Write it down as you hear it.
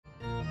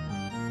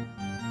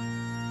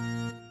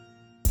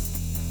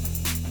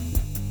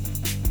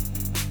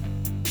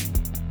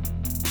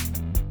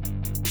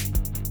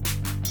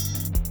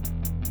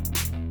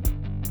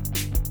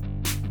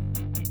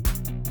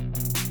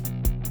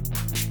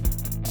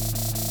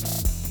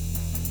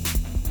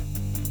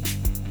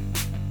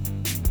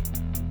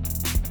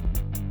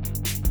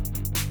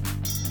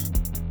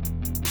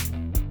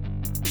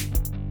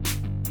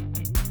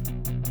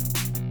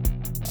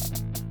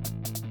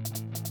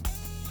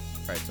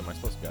All right, so am I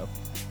supposed to go?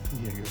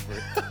 Yeah, go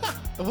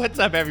for it. What's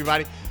up,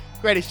 everybody?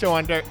 Greatest show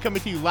on dirt,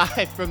 coming to you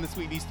live from the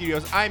Sweet D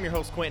Studios. I'm your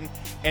host, Quentin,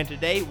 and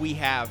today we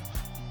have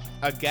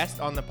a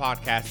guest on the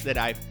podcast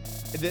that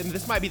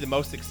this might be the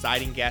most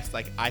exciting guest,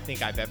 like, I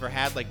think I've ever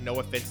had. Like, no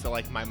offense to,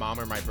 like, my mom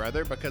or my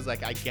brother, because,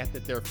 like, I get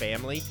that they're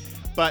family.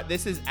 But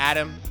this is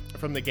Adam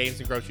from the Games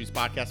and Groceries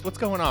podcast. What's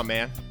going on,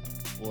 man?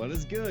 What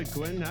is good,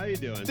 Quentin? How you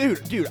doing?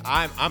 Dude,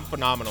 I'm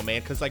phenomenal,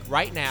 man, because, like,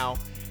 right now,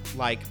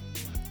 like,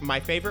 my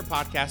favorite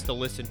podcast to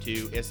listen to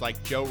is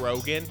like Joe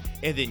Rogan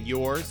and then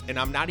yours. And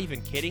I'm not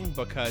even kidding,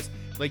 because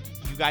like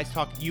you guys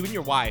talk, you and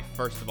your wife,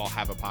 first of all,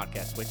 have a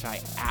podcast, which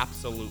I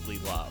absolutely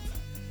love.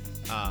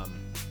 Oh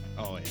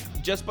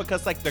yeah. Just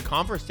because like the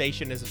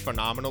conversation is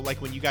phenomenal.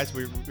 Like when you guys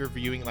were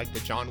reviewing like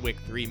the John Wick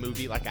 3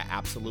 movie, like I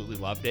absolutely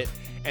loved it.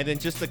 And then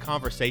just the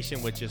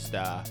conversation with just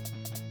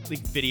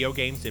like video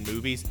games and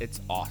movies, it's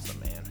awesome,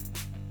 man.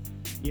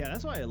 Yeah,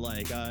 that's why I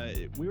like.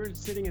 We were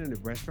sitting in a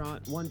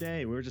restaurant one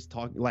day and we were just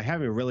talking, like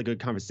having a really good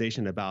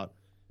conversation about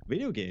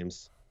video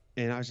games.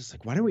 And I was just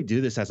like, why don't we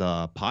do this as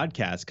a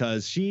podcast?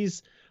 Because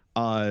she's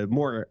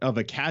more of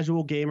a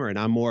casual gamer and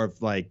I'm more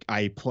of like,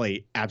 I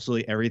play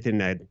absolutely everything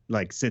that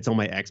like sits on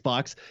my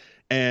Xbox.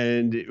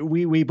 And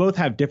we both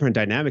have different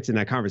dynamics in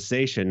that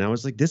conversation. And I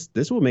was like, this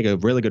will make a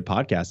really good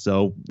podcast.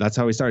 So that's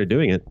how we started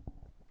doing it.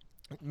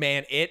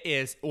 Man, it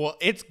is. Well,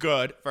 it's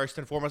good, first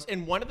and foremost.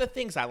 And one of the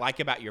things I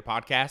like about your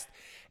podcast,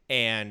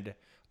 and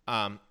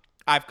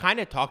I've kind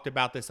of talked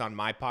about this on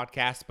my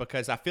podcast,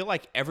 because I feel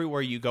like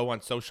everywhere you go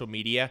on social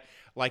media,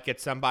 like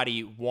it's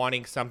somebody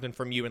wanting something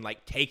from you and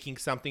like taking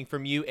something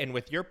from you. And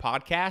with your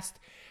podcast,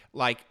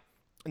 like,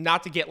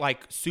 not to get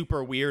like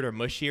super weird or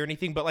mushy or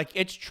anything, but like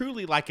it's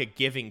truly like a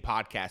giving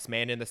podcast,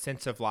 man, in the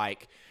sense of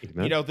like,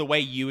 you know, the way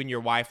you and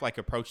your wife like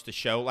approach the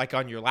show, like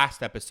on your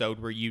last episode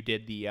where you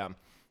did the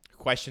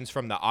questions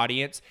from the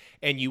audience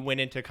and you went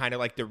into kind of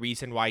like the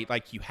reason why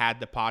like you had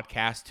the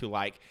podcast to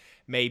like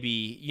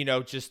maybe, you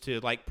know, just to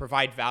like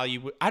provide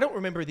value. I don't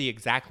remember the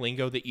exact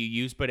lingo that you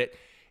used, but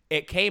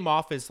it came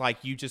off as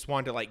like you just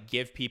wanted to like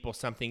give people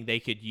something they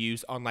could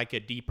use on like a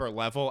deeper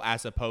level,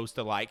 as opposed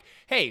to like,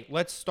 hey,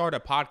 let's start a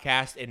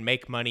podcast and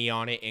make money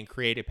on it and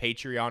create a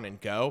Patreon and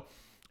go.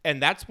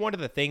 And that's one of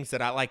the things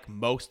that I like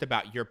most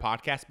about your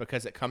podcast,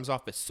 because it comes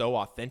off as so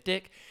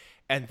authentic.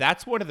 And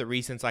that's one of the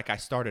reasons, like, I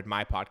started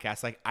my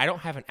podcast. Like, I don't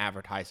have an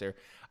advertiser.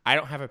 I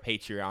don't have a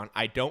Patreon.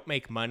 I don't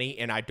make money,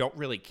 and I don't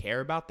really care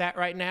about that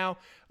right now.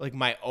 Like,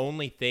 my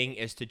only thing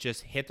is to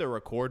just hit the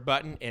record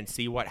button and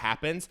see what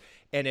happens.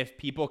 And if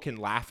people can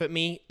laugh at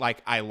me,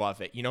 like, I love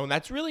it, you know? And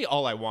that's really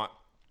all I want.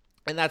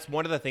 And that's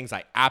one of the things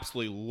I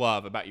absolutely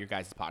love about your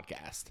guys'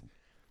 podcast.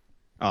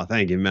 Oh,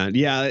 thank you, man.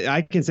 Yeah,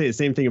 I can say the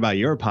same thing about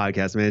your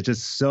podcast, man. It's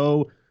just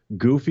so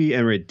goofy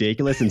and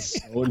ridiculous and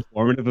so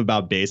informative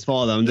about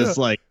baseball that I'm just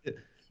like,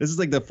 this is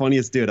like the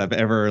funniest dude I've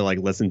ever like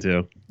listened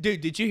to.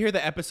 Dude, did you hear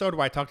the episode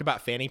where I talked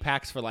about fanny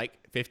packs for like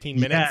 15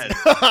 minutes?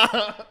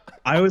 Yes.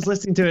 I was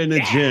listening to it in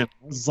the gym.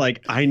 I was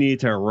like, I need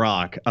to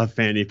rock a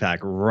fanny pack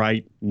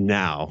right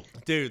now.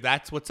 Dude,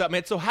 that's what's up,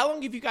 man. So how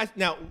long have you guys...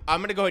 Now, I'm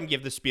going to go ahead and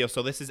give the spiel.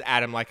 So this is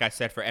Adam, like I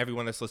said, for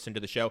everyone that's listened to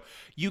the show.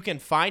 You can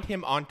find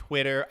him on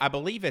Twitter. I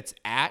believe it's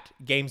at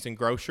Games and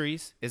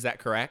Groceries. Is that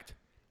correct?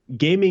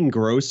 Gaming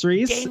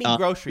Groceries. Gaming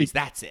Groceries,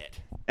 that's it.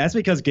 That's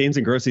because Games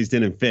and Groceries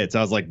didn't fit. So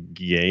I was like,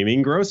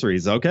 Gaming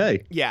Groceries,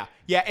 okay. Yeah,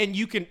 and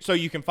you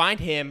can find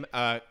him,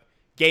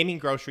 Gaming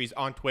Groceries,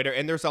 on Twitter,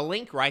 and there's a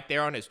link right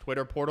there on his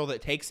Twitter portal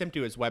that takes him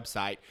to his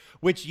website,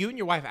 which you and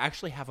your wife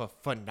actually have a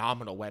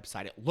phenomenal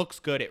website. It looks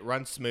good, it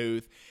runs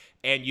smooth,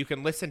 and you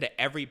can listen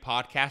to every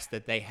podcast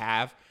that they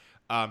have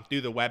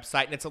through the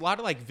website. And it's a lot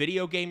of like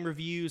video game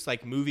reviews,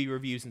 like movie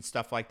reviews and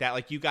stuff like that.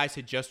 Like you guys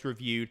had just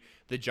reviewed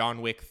the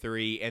John Wick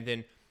 3, and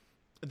then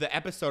the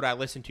episode I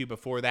listened to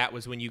before that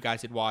was when you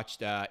guys had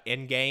watched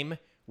Endgame,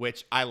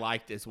 which I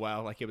liked as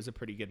well. Like, it was a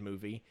pretty good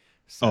movie.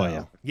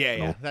 So,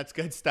 yeah, that's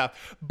good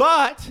stuff.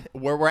 But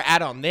where we're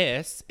at on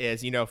this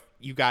is, you know,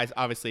 you guys,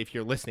 obviously, if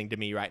you're listening to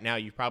me right now,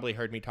 you've probably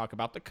heard me talk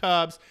about the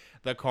Cubs,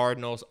 the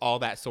Cardinals, all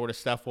that sort of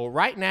stuff. Well,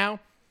 right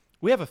now,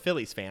 we have a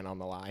Phillies fan on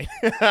the line.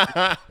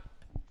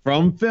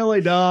 From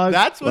Philly, dog.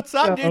 That's what's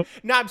up, dude.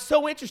 Now, I'm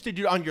so interested,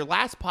 dude, on your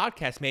last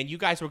podcast, man, you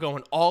guys were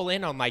going all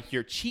in on, like,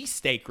 your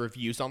cheesesteak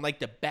reviews on, like,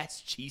 the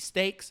best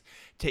cheesesteaks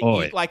to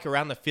eat, like,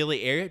 around the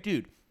Philly area.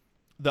 Dude,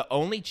 the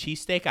only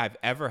cheesesteak I've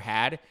ever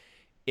had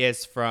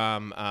is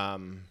from,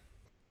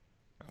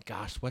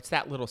 gosh, what's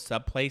that little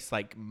sub place?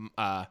 Like,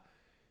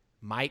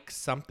 Mike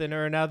something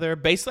or another.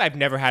 Basically, I've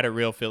never had a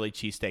real Philly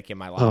cheesesteak in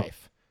my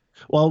life.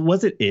 Well,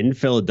 was it in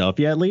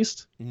Philadelphia at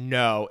least?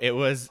 No, it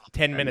was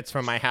 10 minutes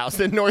from my house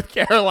in North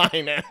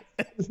Carolina.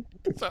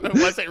 So it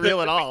wasn't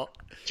real at all.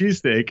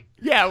 Cheesesteak.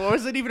 Yeah, well,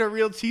 was it even a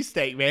real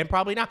cheesesteak, man?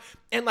 Probably not.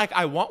 And like,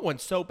 I want one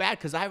so bad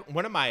because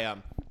one of my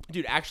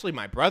dude, actually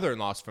my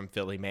brother-in-law's from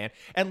Philly, man.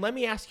 And let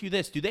me ask you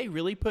this: do they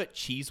really put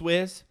Cheez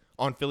Whiz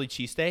on Philly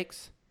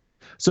cheesesteaks?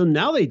 So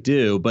now they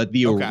do, but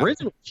the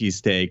original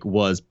cheesesteak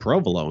was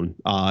provolone.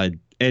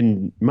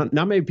 And not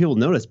many people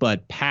notice,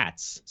 but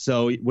Pat's.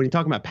 So when you're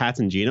talking about Pat's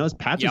and Geno's,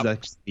 Pat's was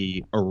actually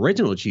the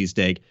original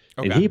cheesesteak,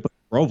 and he put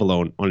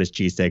provolone on his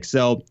cheesesteak.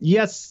 So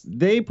yes,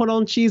 they put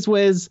on Cheese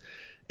Whiz.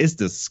 It's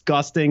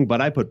disgusting,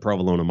 but I put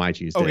provolone on my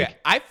cheesesteak. Okay,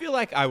 I feel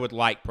like I would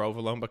like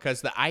provolone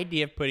because the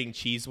idea of putting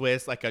Cheese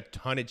Whiz, like a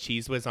ton of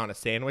Cheese Whiz on a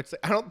sandwich,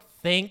 I don't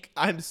think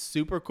I'm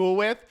super cool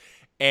with.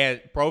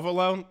 And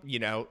provolone,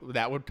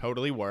 that would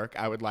totally work.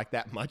 I would like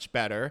that much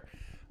better.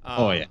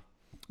 Oh yeah.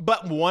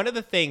 But one of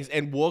the things,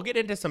 and we'll get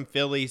into some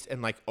Phillies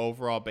and like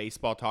overall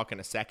baseball talk in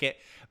a second,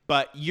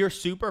 but you're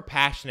super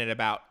passionate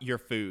about your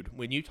food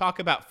when you talk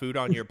about food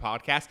on your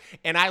podcast.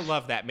 And I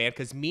love that, man,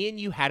 because me and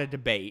you had a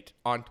debate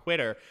on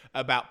Twitter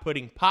about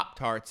putting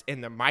Pop-Tarts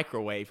in the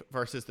microwave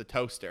versus the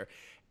toaster.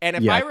 And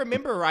if I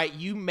remember right,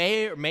 you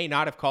may or may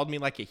not have called me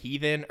like a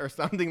heathen or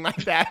something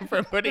like that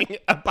for putting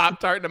a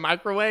Pop-Tart in the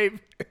microwave.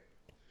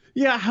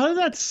 Yeah, how did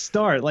that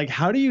start? Like,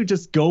 how do you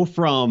just go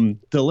from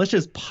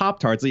delicious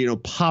Pop-Tarts,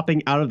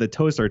 popping out of the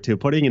toaster to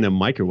putting in a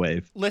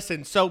microwave?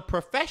 Listen, so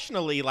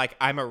professionally, like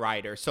I'm a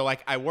writer. So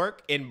like I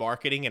work in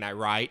marketing and I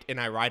write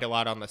a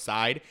lot on the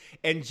side.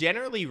 And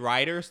generally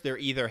writers, they're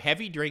either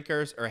heavy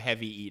drinkers or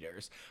heavy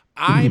eaters.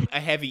 I'm a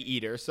heavy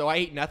eater, so I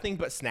eat nothing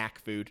but snack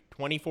food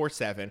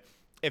 24/7.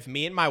 If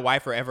me and my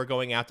wife are ever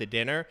going out to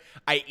dinner,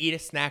 I eat a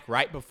snack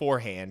right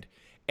beforehand.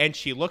 And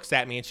she looks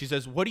at me and she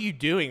says, "What are you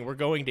doing? We're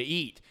going to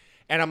eat."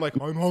 And I'm like,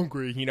 "I'm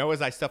hungry,"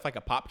 as I stuff like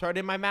a Pop-Tart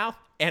in my mouth.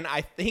 And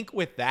I think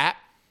with that,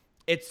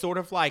 it's sort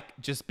of like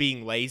just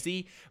being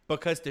lazy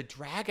because to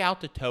drag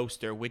out the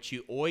toaster, which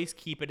you always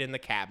keep it in the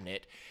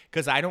cabinet,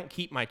 because I don't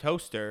keep my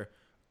toaster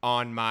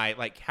on my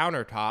like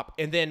countertop.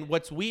 And then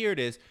what's weird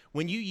is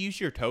when you use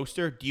your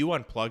toaster, do you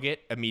unplug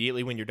it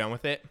immediately when you're done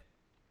with it?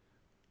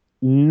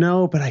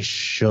 No, but I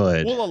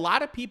should. Well, a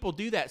lot of people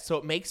do that, so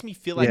it makes me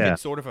feel like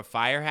it's sort of a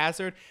fire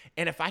hazard.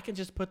 And if I can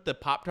just put the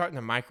Pop-Tart in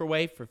the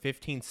microwave for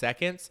 15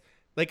 seconds,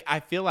 like, I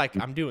feel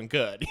like I'm doing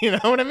good. You know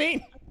what I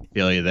mean?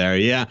 Feel you there.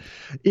 Yeah.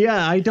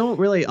 Yeah. I don't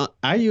really,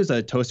 I use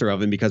a toaster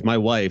oven because my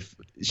wife,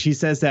 she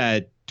says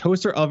that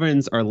toaster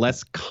ovens are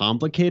less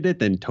complicated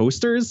than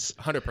toasters.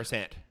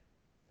 100%.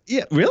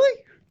 Yeah.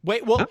 Really?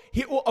 Wait, well,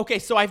 okay.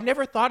 So I've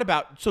never thought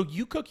about, so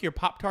you cook your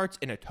Pop-Tarts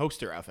in a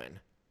toaster oven.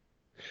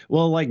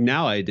 Well, like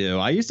now I do.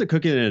 I used to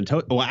cook it in a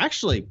toaster. Well,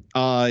 actually,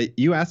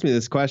 you asked me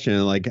this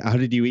question, like, how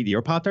did you eat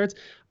your Pop-Tarts?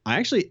 I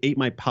actually ate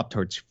my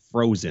Pop-Tarts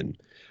frozen.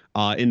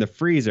 In the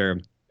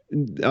freezer.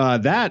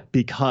 That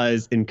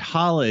because in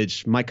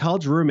college, my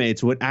college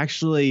roommates would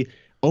actually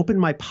open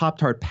my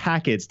Pop-Tart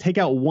packets, take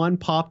out one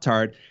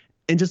Pop-Tart,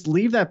 and just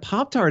leave that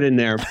Pop-Tart in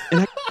there.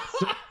 And I got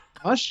so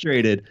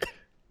frustrated.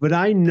 But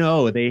I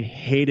know they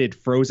hated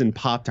frozen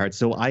Pop-Tarts,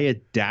 so I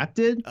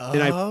adapted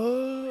and I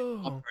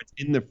put Pop-Tarts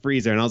in the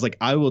freezer. And I was like,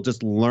 I will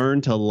just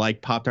learn to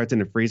like Pop-Tarts in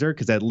the freezer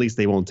because at least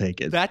they won't take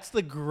it. That's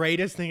the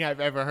greatest thing I've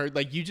ever heard.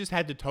 Like, you just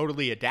had to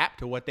totally adapt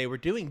to what they were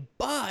doing.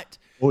 But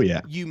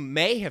you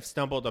may have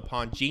stumbled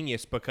upon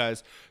genius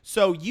because,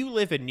 so you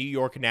live in New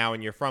York now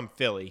and you're from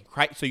Philly,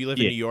 right? So you live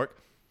in New York?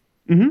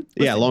 Mm-hmm.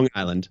 Yeah, Long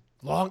Island.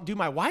 Dude,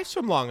 my wife's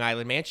from Long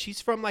Island, man.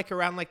 She's from like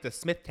around like the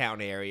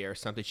Smithtown area or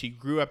something. She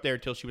grew up there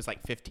until she was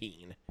like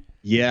 15.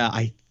 Yeah,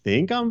 I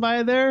think I'm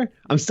by there.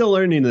 I'm still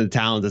learning the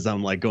towns as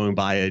I'm like going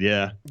by it.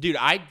 Yeah. Dude,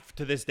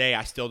 to this day,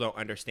 I still don't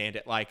understand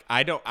it. Like,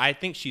 I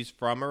think she's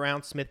from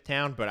around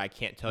Smithtown, but I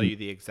can't tell you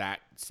the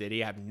exact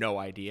city. I have no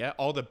idea.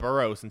 All the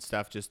boroughs and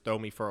stuff just throw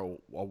me for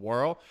a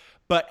whirl.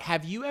 But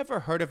have you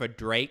ever heard of a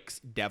Drake's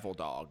Devil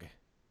Dog?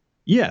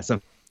 Yes.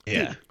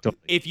 Yeah. Dude,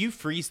 if you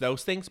freeze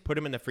those things, put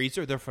them in the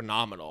freezer, they're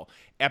phenomenal.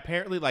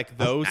 Apparently, like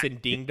those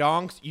and ding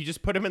dongs, you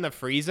just put them in the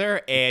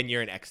freezer and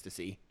you're in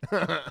ecstasy.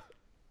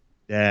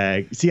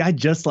 Yeah. See, I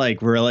just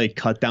like really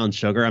cut down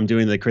sugar. I'm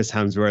doing the Chris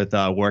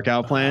Hemsworth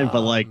workout plan,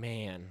 but like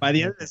man, by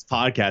the end of this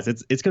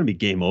podcast, it's gonna be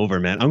game over,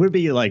 man. I'm gonna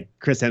be like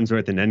Chris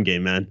Hemsworth in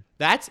Endgame, man.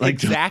 That's like,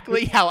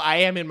 exactly how I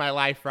am in my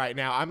life right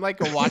now. I'm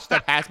like a watch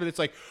that pass, but it's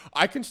like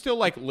I can still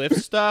like lift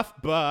stuff,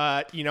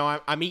 but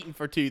I'm eating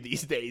for two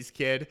these days,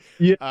 kid.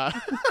 Yeah.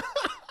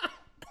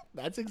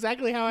 That's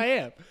exactly how I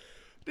am,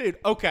 dude.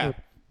 Okay,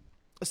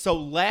 so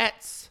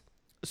let's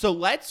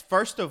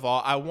first of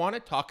all, I want to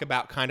talk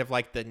about kind of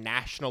like the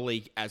National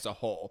League as a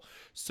whole.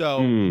 So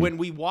when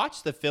we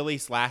watched the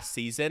Phillies last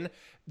season,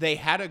 they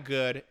had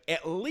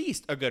at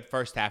least a good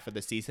first half of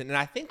the season. And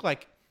I think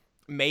like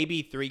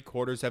maybe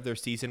 3/4 of their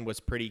season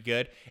was pretty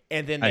good.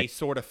 And then they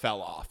sort of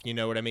fell off. You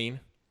know what I mean?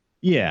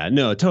 Yeah,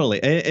 no,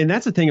 totally. And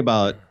that's the thing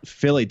about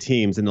Philly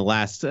teams in the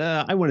last,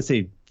 I want to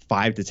say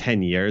 5 to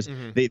 10 years.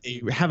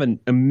 They have an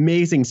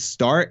amazing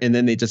start and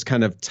then they just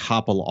kind of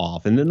topple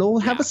off, and then they'll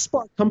have a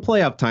spark come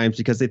playoff times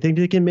because they think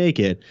they can make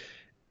it,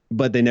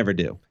 but they never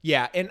do.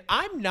 Yeah. And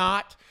I'm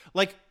not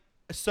like,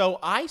 so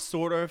I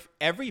sort of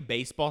every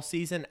baseball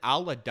season,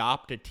 I'll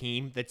adopt a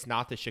team that's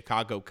not the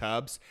Chicago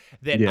Cubs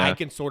that I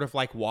can sort of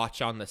like watch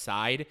on the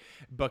side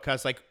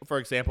because like, for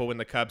example, when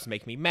the Cubs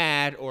make me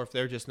mad or if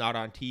they're just not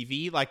on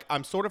TV, like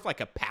I'm sort of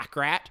like a pack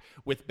rat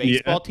with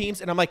baseball teams.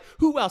 And I'm like,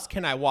 who else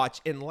can I watch?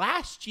 And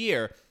last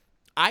year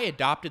I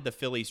adopted the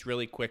Phillies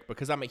really quick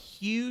because I'm a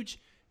huge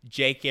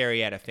Jake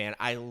Arrieta fan.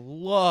 I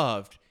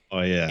loved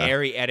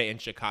Arrieta in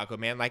Chicago,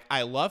 man. Like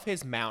I love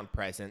his mound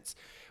presence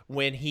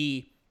when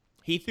he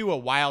he threw a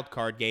wild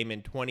card game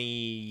in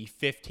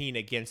 2015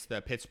 against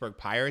the Pittsburgh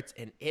Pirates,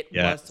 and it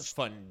was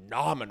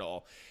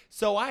phenomenal.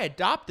 So I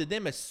adopted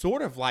them as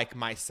sort of like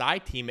my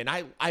side team, and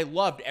I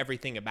loved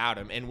everything about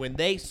them. And when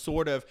they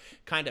sort of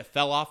kind of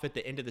fell off at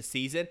the end of the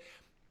season,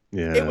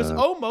 it was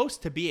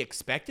almost to be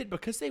expected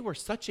because they were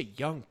such a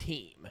young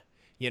team,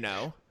 you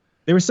know?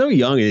 They were so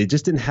young, and they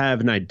just didn't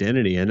have an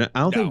identity. And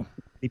I don't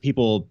think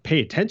people pay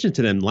attention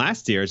to them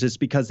last year. It's just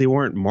because they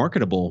weren't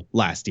marketable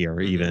last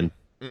year, even.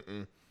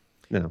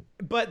 No.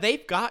 But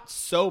they've got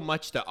so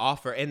much to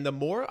offer. And the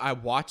more I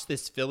watch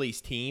this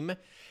Phillies team,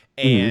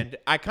 and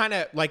I kind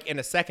of, like, in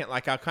a second,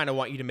 like, I kind of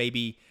want you to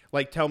maybe,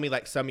 like, tell me,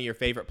 like, some of your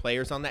favorite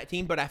players on that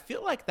team. But I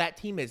feel like that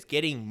team is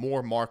getting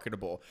more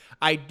marketable.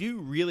 I do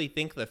really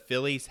think the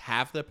Phillies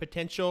have the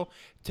potential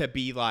to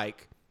be,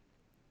 like,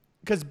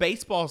 because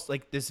baseball's,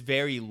 like, this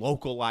very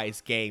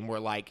localized game where,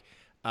 like,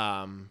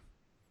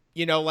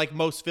 you know, like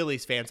most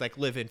Phillies fans, like,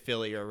 live in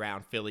Philly or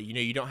around Philly. You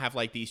know, you don't have,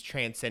 like, these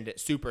transcendent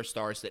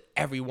superstars that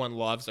everyone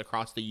loves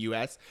across the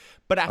U.S.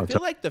 But I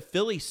feel like the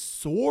Phillies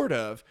sort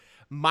of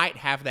might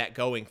have that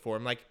going for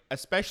them, like,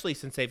 especially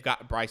since they've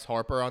got Bryce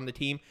Harper on the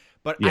team.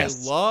 But I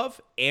love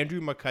Andrew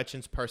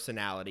McCutchen's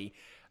personality.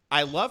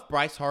 I love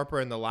Bryce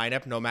Harper in the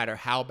lineup, no matter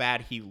how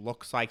bad he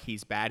looks like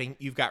he's batting.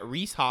 You've got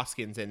Rhys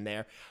Hoskins in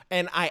there.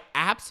 And I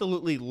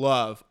absolutely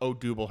love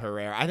Odubel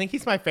Herrera. I think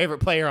he's my favorite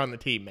player on the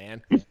team,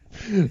 man.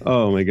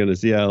 Oh my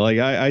goodness, yeah. Like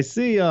I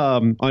see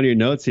on your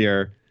notes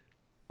here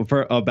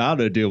about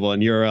Odubel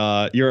and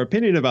your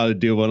opinion about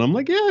Odubel, and I'm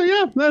like,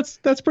 yeah,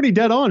 that's pretty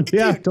dead on.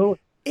 Yeah, totally.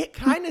 It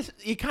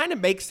kind of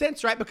makes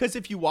sense, right? Because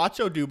if you watch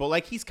Odubel,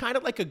 like, he's kind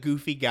of like a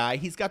goofy guy.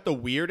 He's got the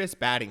weirdest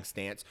batting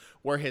stance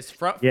where his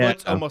front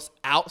foot's almost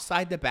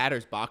outside the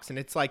batter's box, and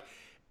it's like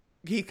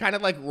he kind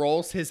of like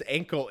rolls his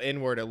ankle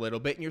inward a little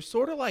bit, and you're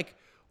sort of like,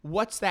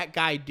 what's that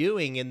guy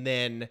doing? And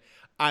then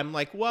I'm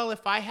like, well,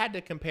 if I had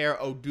to compare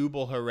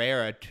Odubel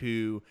Herrera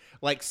to,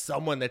 like,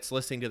 someone that's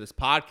listening to this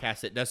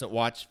podcast that doesn't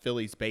watch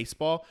Phillies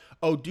baseball,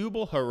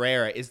 Odubel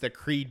Herrera is the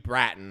Creed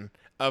Bratton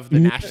of the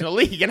National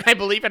League, and I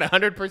believe it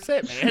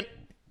 100%, man.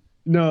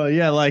 No,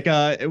 yeah, like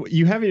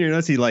you have in your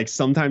notes, he, like,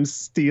 sometimes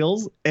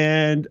steals,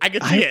 and I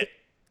can see it.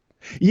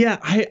 Yeah,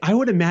 I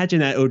would imagine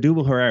that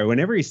Odubel Herrera,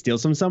 whenever he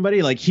steals from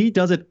somebody, like, he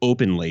does it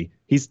openly.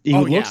 He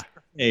looks at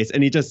the face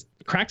and he just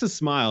cracks a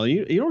smile.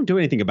 You don't do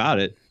anything about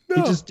it.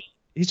 No.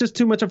 He's just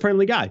too much a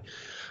friendly guy.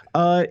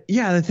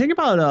 Yeah, the thing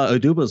about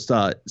Odubel's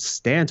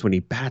stance when he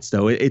bats,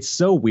 though, it's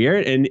so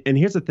weird. And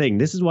here's the thing.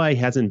 This is why he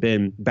hasn't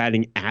been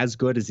batting as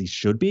good as he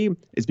should be,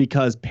 is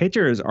because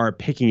pitchers are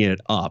picking it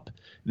up.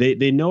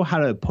 They know how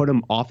to put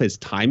him off his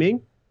timing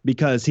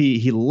because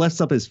he lifts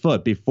up his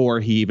foot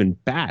before he even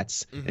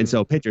bats. And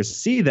so pitchers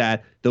see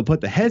that, they'll put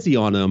the hezzy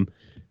on him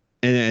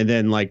and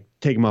then, like,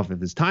 take him off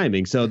of his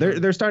timing. So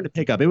they're starting to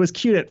pick up. It was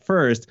cute at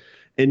first,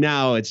 and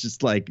now it's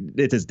just like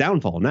it's his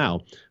downfall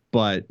now.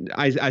 But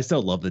I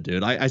still love the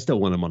dude. I still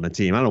want him on the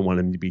team. I don't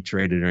want him to be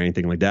traded or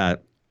anything like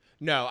that.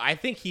 No, I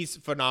think he's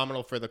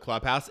phenomenal for the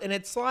clubhouse. And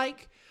it's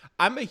like,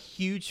 I'm a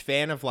huge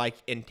fan of,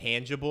 like,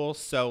 intangibles.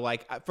 So,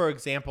 like, for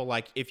example,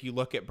 like, if you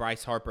look at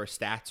Bryce Harper's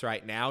stats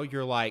right now,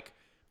 you're like,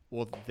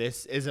 well,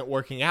 this isn't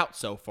working out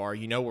so far.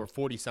 You know, we're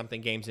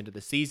 40-something games into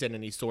the season,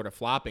 and he's sort of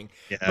flopping.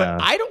 Yeah.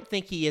 But I don't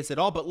think he is at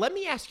all. But let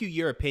me ask you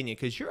your opinion,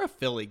 because you're a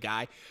Philly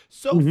guy.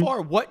 So far,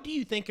 what do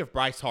you think of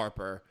Bryce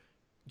Harper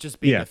just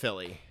being a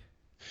Philly?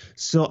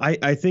 So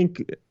I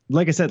think,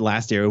 like I said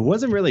last year, it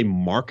wasn't really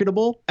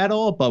marketable at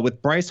all. But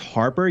with Bryce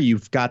Harper,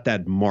 you've got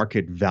that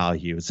market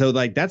value. So,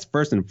 like, that's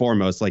first and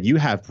foremost. Like, you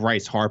have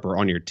Bryce Harper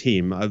on your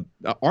team,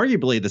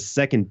 arguably the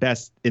second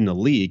best in the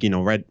league, you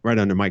know, right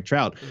under Mike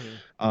Trout.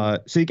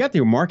 So you got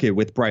your market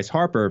with Bryce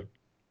Harper.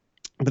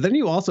 But then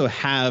you also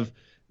have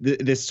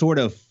this sort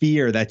of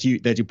fear that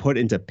you put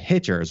into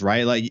pitchers,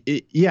 right? Like,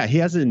 he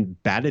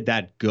hasn't batted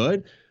that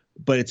good,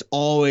 but it's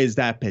always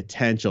that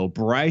potential.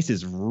 Bryce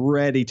is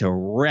ready to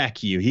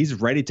wreck you. He's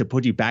ready to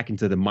put you back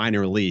into the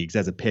minor leagues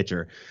as a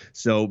pitcher.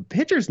 So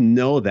pitchers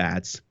know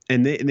that,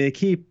 and they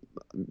keep,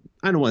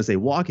 I don't want to say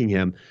walking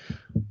him,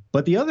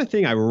 but the other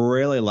thing I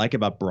really like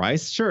about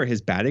Bryce, sure,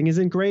 his batting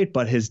isn't great,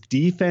 but his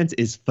defense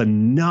is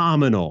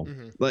phenomenal.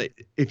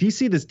 Like, if you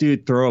see this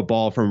dude throw a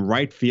ball from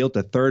right field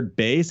to third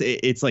base,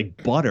 it's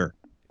like butter.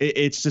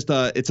 It's just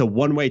it's a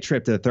one-way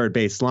trip to the third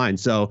base line.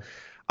 So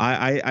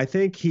I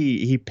think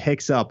he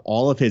picks up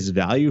all of his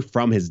value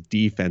from his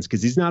defense,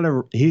 because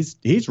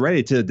he's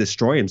ready to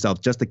destroy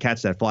himself just to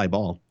catch that fly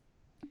ball.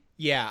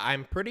 Yeah,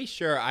 I'm pretty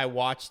sure I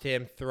watched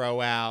him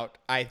throw out,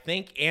 I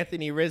think,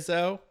 Anthony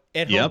Rizzo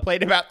at home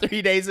plate about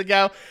 3 days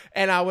ago,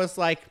 and I was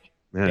like,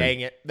 dang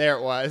it, there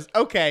it was.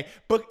 Okay,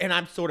 and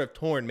I'm sort of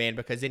torn, man,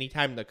 because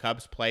anytime the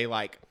Cubs play,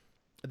 like,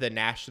 the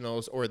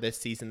Nationals or this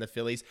season the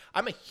Phillies,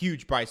 I'm a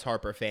huge Bryce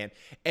Harper fan.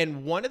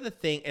 And one of the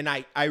things, and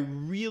I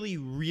really,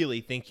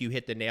 really think you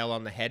hit the nail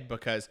on the head,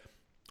 because,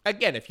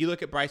 again, if you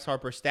look at Bryce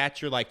Harper's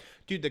stats, you're like,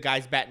 dude, the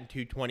guy's batting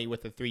 .220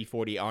 with a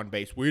 .340 on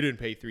base. We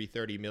didn't pay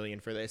 $330 million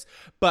for this.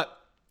 But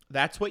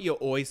that's what you'll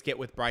always get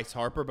with Bryce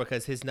Harper,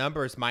 because his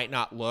numbers might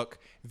not look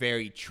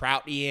very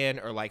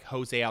Troutian or like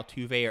Jose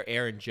Altuve or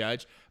Aaron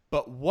Judge,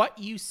 But what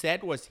you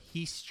said was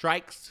he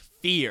strikes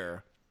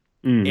fear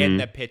in Mm-hmm.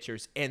 the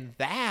pitchers. And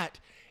that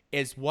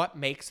is what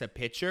makes a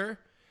pitcher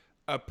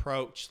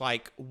approach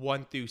like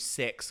 1 through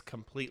 6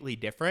 completely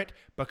different,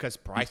 because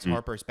Bryce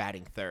Harper's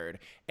batting third.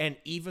 And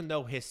even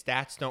though his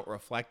stats don't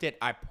reflect it,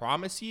 I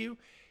promise you,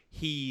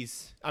 I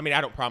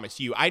don't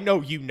promise you, I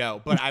know you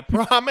know, but I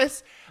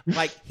promise,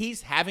 like,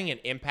 he's having an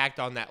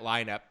impact on that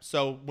lineup.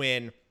 So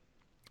when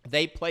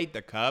they played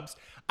the Cubs,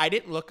 I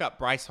didn't look up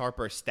Bryce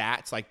Harper's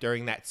stats like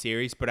during that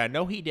series, but I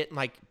know he didn't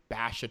like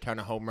bash a ton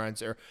of home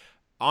runs, or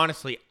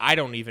honestly, I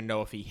don't even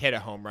know if he hit a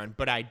home run,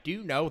 but I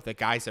do know the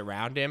guys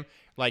around him,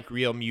 like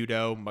Real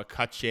Muto,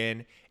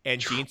 McCutchen,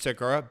 and Gene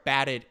Segura,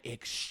 batted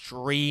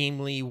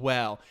extremely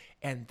well.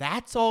 And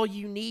that's all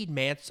you need,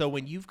 man. So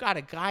when you've got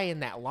a guy in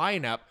that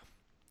lineup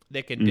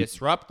that can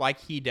disrupt like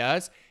he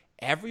does,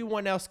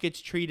 everyone else gets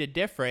treated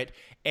different.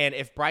 And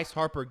if Bryce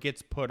Harper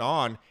gets put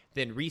on,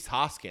 then Rhys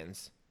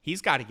Hoskins,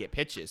 he's got to get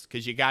pitches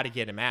because you got to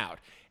get him out.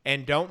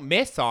 And don't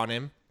miss on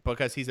him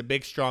because he's a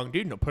big, strong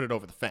dude and he'll put it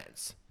over the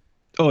fence.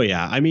 Oh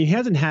yeah, I mean he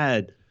hasn't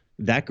had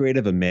that great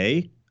of a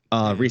May,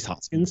 Rhys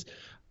Hoskins.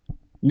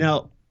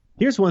 Now,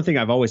 here's one thing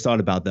I've always thought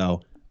about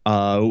though,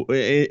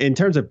 in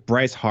terms of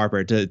Bryce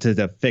Harper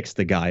to fix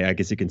the guy, I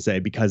guess you can say,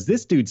 because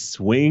this dude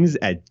swings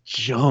at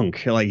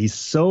junk. Like he's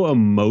so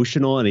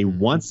emotional and he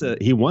wants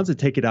to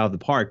take it out of the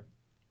park.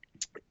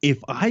 If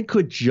I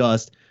could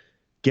just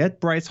get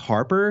Bryce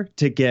Harper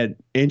to get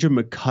Andrew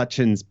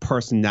McCutchen's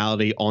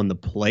personality on the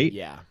plate,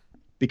 Yeah.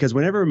 because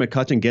whenever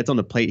McCutchen gets on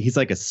the plate, he's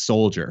like a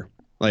soldier.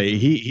 Like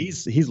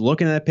he's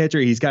looking at that pitcher,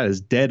 he's got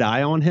his dead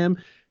eye on him,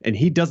 and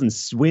he doesn't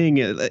swing.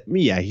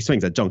 Yeah, he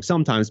swings at junk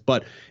sometimes,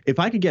 but if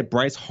I could get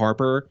Bryce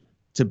Harper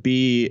to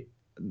be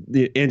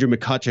the Andrew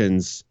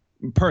McCutchen's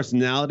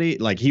personality,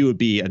 like he would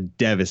be a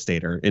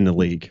devastator in the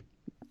league.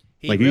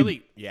 He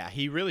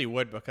really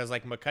would, because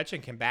like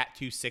McCutchen can bat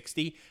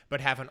 260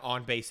 but have an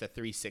on base of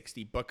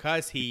 360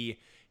 because he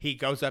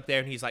goes up there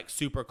and he's like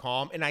super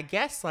calm. And I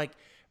guess like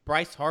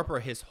Bryce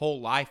Harper his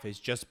whole life has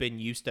just been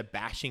used to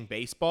bashing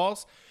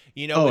baseballs.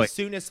 As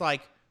soon as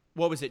like,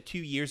 what was it, 2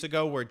 years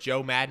ago where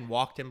Joe Madden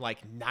walked him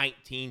like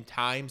 19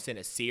 times in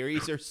a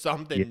series or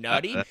something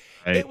nutty.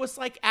 Right. It was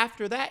like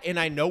after that, and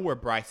I know where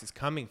Bryce is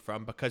coming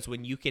from, because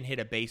when you can hit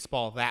a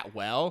baseball that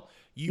well,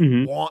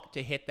 you want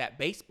to hit that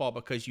baseball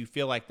because you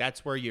feel like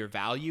that's where your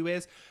value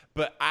is.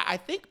 But I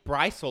think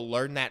Bryce will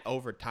learn that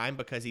over time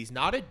because he's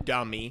not a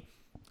dummy.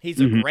 He's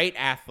a great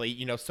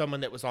athlete. Someone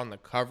that was on the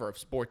cover of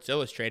Sports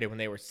Illustrated when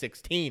they were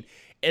 16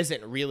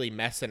 isn't really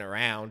messing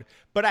around.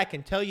 But I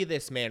can tell you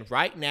this, man,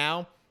 right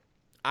now,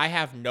 I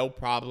have no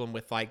problem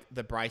with like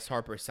the Bryce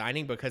Harper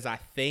signing because I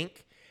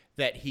think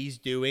that he's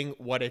doing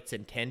what it's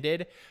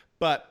intended.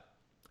 But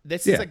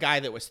this is a guy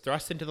that was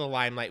thrust into the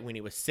limelight when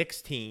he was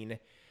 16.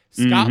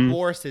 Scott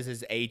Boras is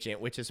his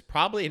agent, which is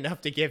probably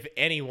enough to give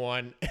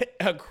anyone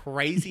a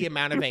crazy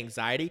amount of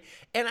anxiety.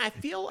 And I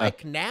feel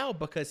like now,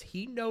 because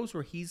he knows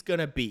where he's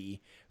going to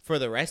be for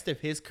the rest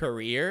of his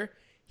career,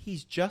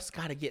 he's just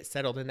got to get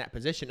settled in that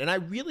position. And I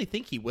really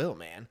think he will,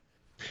 man.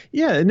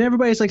 Yeah, and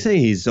everybody's like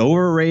saying he's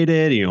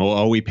overrated.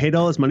 We paid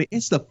all this money.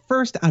 It's the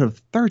first out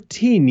of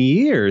 13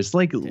 years.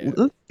 Like, let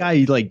the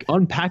guy like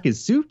unpack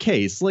his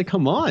suitcase. Like,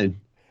 come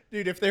on.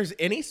 Dude, if there's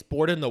any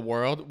sport in the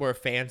world where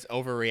fans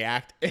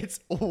overreact, it's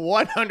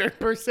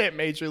 100%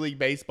 Major League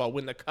Baseball.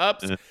 When the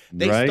Cubs,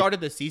 they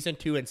started the season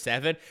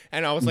 2-7,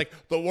 and I was like,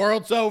 the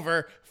world's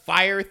over.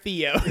 Fire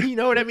Theo. You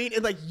know what I mean?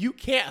 And like, you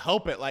can't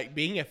help it. Like,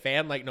 being a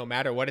fan, like, no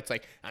matter what, it's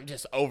like, I'm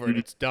just over it.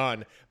 It's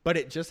done. But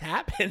it just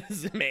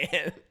happens,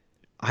 man.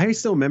 I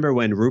still remember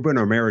when Ruben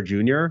Romero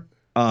Jr.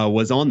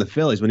 Was on the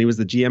Phillies, when he was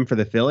the GM for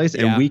the Phillies,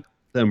 and we called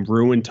them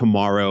Ruin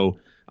Tomorrow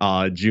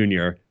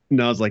Jr.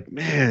 And I was like,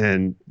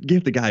 man,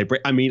 give the guy a break.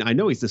 I mean, I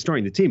know he's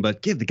destroying the team,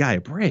 but give the guy a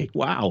break.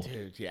 Wow.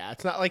 Dude, yeah.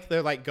 It's not like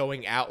they're like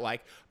going out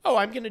like, oh,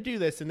 I'm going to do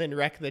this and then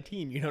wreck the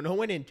team. No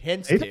one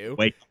intends to.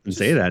 Wait and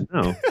say that.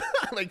 No.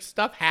 Like,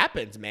 stuff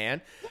happens,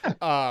 man.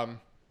 Yeah.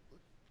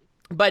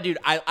 But, dude,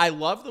 I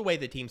love the way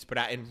the team's put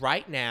out. And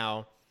right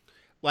now,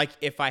 like,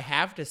 if I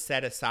have to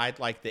set aside,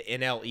 like, the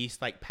NL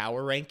East, like,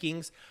 power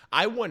rankings,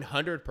 I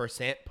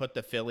 100% put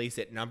the Phillies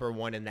at number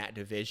 1 in that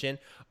division,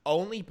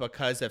 only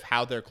because of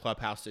how their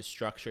clubhouse is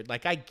structured.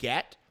 Like, I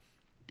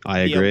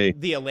agree.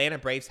 The Atlanta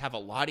Braves have a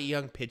lot of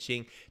young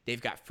pitching. They've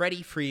got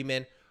Freddie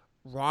Freeman.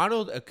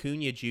 Ronald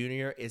Acuna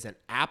Jr. is an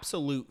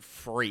absolute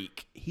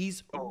freak.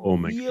 He's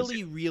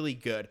really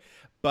good.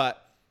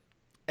 But,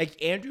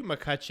 like, Andrew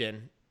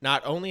McCutchen,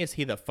 not only is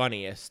he the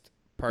funniest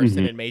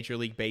person in Major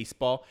League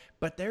Baseball,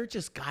 but they're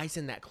just guys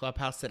in that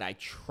clubhouse that I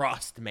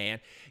trust, man.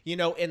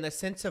 In the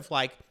sense of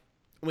like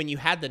when you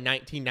had the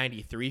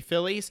 1993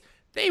 Phillies,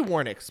 they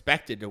weren't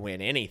expected to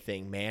win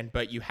anything, man,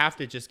 but you have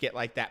to just get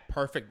like that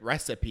perfect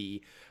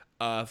recipe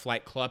of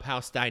like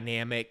clubhouse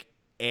dynamic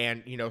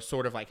and,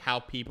 sort of like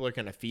how people are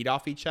going to feed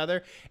off each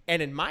other.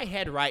 And in my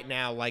head right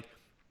now, like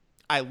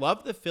I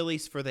love the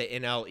Phillies for the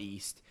NL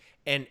East.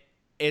 And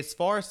as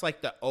far as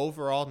like the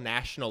overall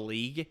National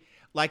League,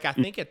 like, I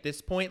think at this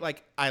point,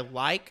 like, I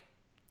like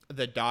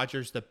the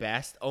Dodgers the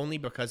best only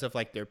because of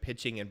like their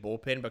pitching and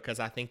bullpen, because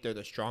I think they're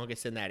the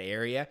strongest in that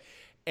area.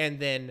 And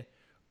then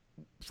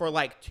for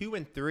like 2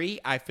 and 3,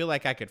 I feel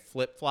like I could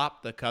flip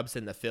flop the Cubs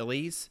and the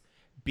Phillies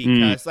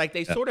because like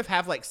they sort of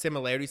have like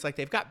similarities. Like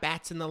they've got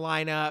bats in the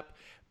lineup,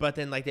 but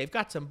then like they've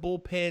got some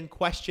bullpen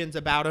questions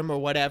about them or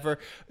whatever.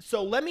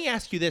 So let me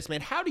ask you this,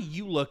 man. How do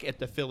you look at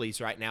the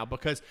Phillies right now?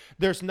 Because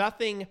there's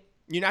nothing,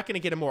 you're not going to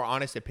get a more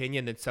honest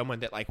opinion than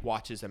someone that like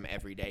watches them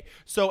every day.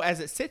 So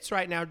as it sits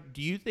right now,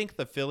 do you think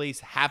the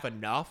Phillies have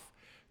enough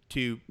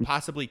to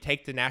possibly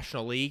take the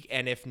National League?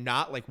 And if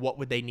not, like what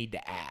would they need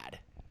to add?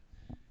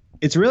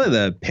 It's really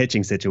the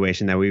pitching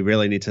situation that we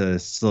really need to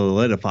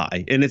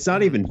solidify. And it's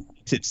not even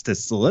it's to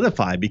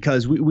solidify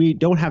because we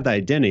don't have the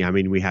identity. I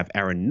mean, we have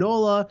Aaron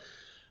Nola,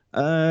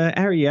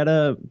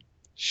 Arrieta,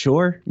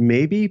 sure,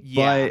 maybe,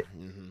 Yeah. but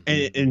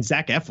and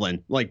Zach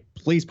Eflin, like,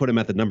 please put him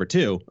at the number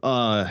 2.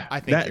 I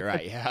think you're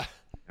right. Yeah.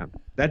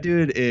 That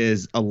dude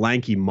is a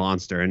lanky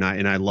monster, and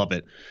I love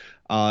it.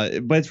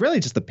 But it's really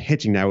just the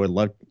pitching that I would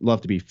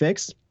love to be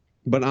fixed.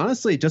 But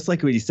honestly, just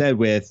like what you said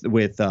with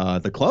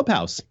the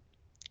clubhouse,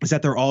 is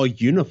that they're all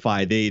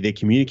unified. They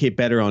communicate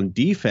better on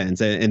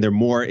defense, and they're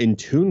more in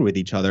tune with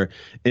each other.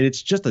 And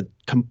it's just a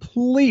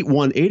complete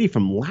 180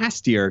 from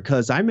last year.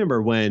 Because I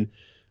remember when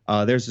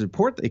there's a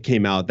report that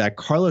came out that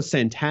Carlos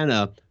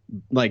Santana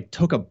like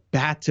took a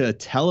bat to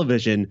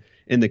television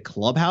in the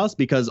clubhouse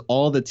because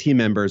all the team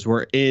members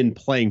were in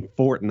playing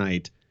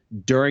Fortnite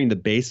during the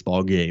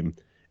baseball game,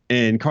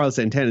 and Carlos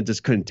Santana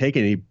just couldn't take it.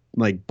 And he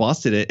like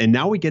busted it. And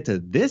now we get to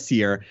this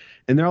year,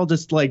 and they're all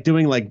just like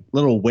doing like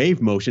little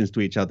wave motions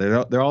to each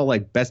other. They're all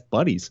like best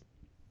buddies.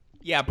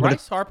 Yeah,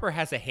 Bryce Harper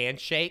has a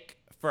handshake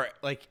for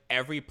like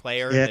every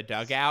player in the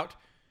dugout.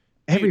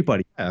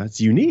 Everybody, yeah, it's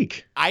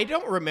unique. I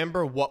don't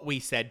remember what we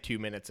said 2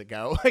 minutes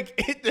ago.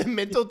 Like the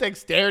mental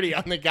dexterity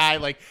on the guy,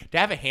 like to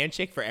have a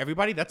handshake for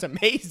everybody, that's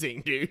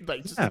amazing, dude.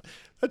 Like just,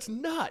 that's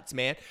nuts,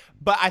 man.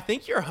 But I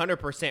think you're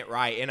 100%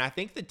 right. And I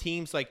think the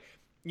teams, like,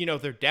 you know,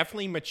 they're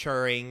definitely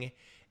maturing,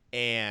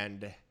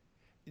 and,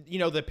 you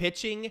know, the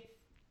pitching,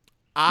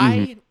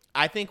 I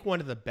think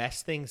one of the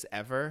best things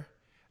ever,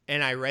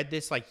 and I read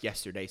this like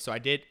yesterday. So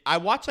I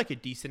watched like a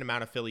decent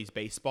amount of Phillies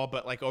baseball,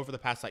 but like over the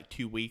past like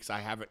 2 weeks, I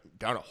haven't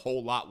done a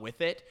whole lot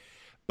with it.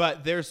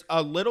 But there's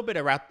a little bit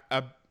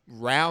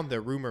around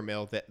the rumor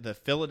mill that the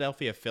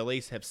Philadelphia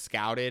Phillies have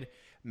scouted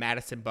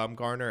Madison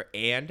Bumgarner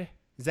and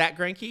Zach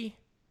Greinke.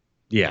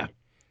 Yeah.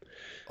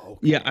 Okay.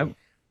 Yeah.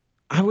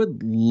 I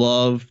would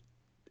love,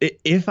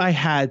 if I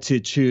had to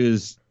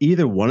choose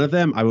either one of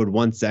them, I would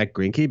want Zach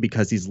Greinke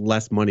because he's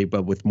less money,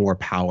 but with more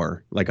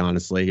power. Like,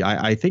 honestly,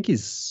 I think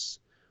he's,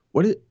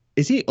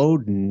 is he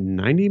owed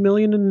 $90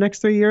 million in the next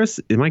 3 years?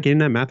 Am I getting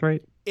that math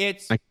right?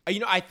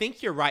 I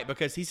think you're right,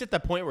 because he's at the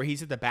point where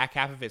he's at the back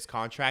half of his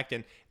contract,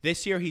 and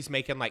this year he's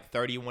making like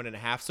 31 and a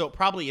half. So it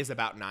probably is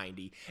about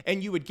 90.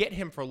 And you would get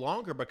him for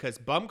longer because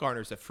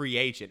Bumgarner's a free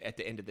agent at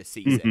the end of the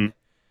season.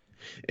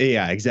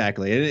 Yeah,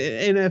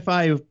 exactly. And if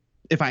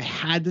I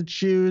had to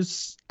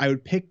choose, I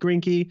would pick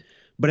Greinke,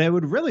 but I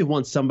would really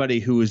want somebody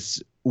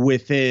who's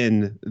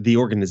within the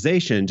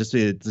organization just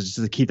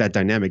to keep that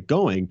dynamic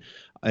going.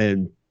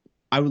 And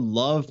I would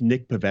love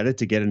Nick Pivetta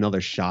to get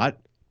another shot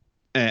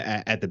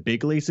at the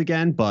big leagues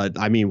again, but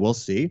I mean, we'll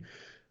see.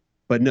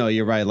 But no,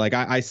 you're right. Like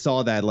I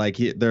saw that, like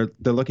they're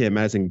looking at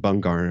Madison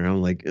Bumgarner, and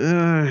I'm like,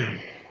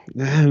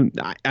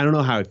 I don't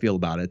know how I feel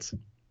about it.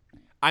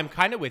 I'm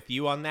kind of with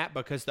you on that,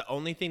 because the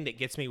only thing that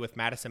gets me with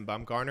Madison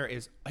Bumgarner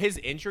is his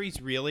injuries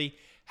really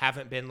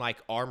haven't been like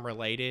arm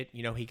related.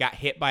 You know, he got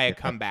hit by a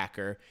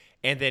comebacker,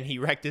 and then he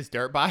wrecked his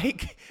dirt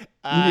bike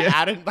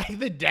out in like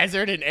the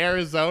desert in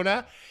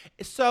Arizona.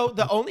 So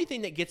the only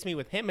thing that gets me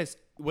with him is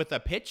with a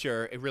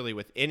pitcher, really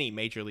with any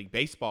Major League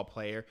Baseball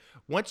player,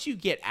 once you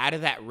get out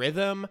of that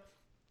rhythm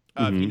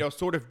of, you know,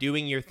 sort of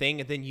doing your thing,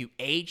 and then you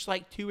age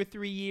like 2 or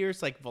 3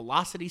 years, like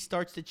velocity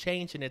starts to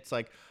change, and it's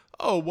like,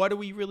 oh, what do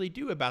we really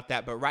do about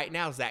that? But right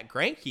now, Zach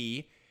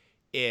Greinke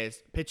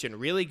is pitching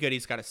really good.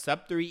 He's got a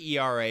sub-3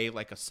 ERA,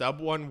 like a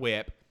sub-1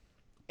 whip,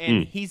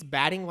 and he's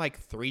batting like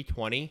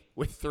 320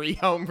 with 3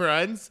 home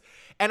runs.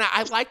 And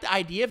I like the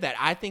idea of that.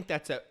 I think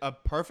that's a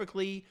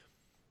perfectly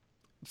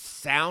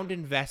sound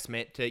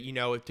investment to, you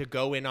know, to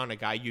go in on a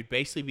guy. You'd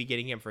basically be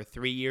getting him for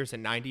 3 years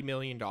and $90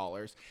 million.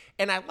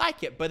 And I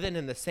like it. But then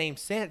in the same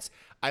sense,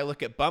 I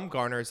look at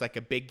Bumgarner as like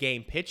a big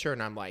game pitcher,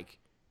 and I'm like,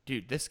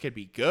 dude, this could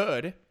be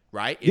good,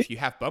 right? If you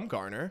have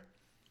Bumgarner.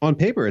 On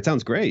paper, it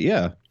sounds great,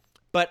 yeah.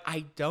 But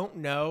I don't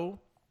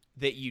know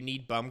that you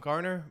need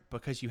Bumgarner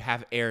because you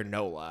have Aaron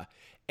Nola.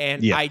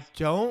 And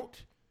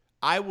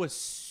I was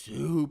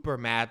super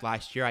mad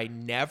last year. I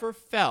never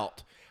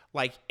felt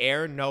like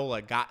Aaron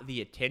Nola got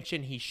the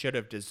attention he should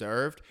have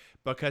deserved,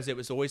 because it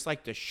was always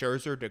like the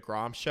Scherzer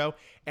DeGrom show.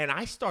 And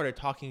I started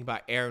talking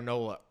about Aaron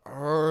Nola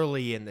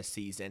early in the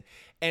season.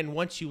 And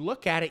once you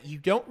look at it, you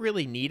don't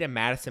really need a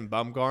Madison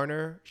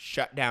Bumgarner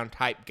shutdown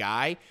type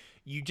guy.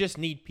 You just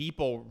need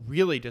people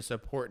really to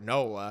support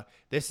Nola.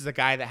 This is a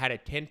guy that had a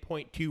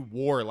 10.2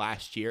 WAR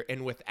last year,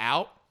 and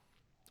without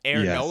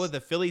Aaron Nola,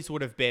 the Phillies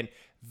would have been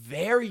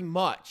very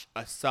much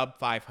a sub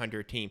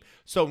 500 team.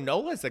 So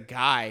Nola's a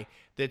guy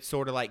that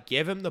sort of like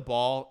give him the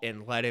ball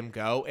and let him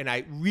go. And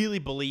I really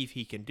believe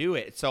he can do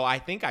it. So I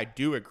think I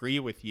do agree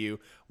with you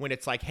when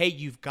it's like, hey,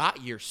 you've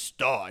got your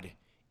stud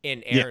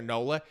in Aaron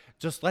Nola.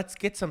 Just let's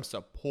get some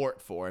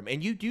support for him.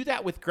 And you do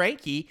that with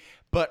Greinke,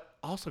 but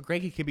also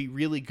Greinke can be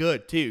really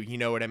good too. You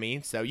know what I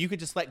mean? So you could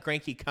just let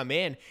Greinke come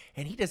in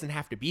and he doesn't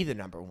have to be the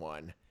number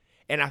one.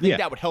 And I think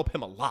that would help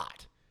him a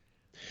lot.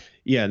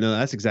 Yeah, no,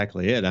 that's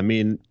exactly it. I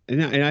mean,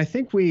 and I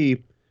think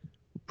we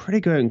pretty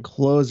good in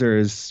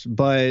closers,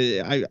 but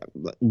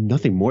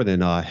nothing more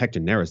than Hector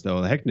Neris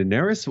though. Hector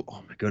Neris,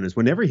 oh my goodness,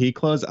 whenever he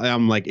closed,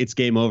 I'm like, it's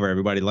game over,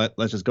 everybody.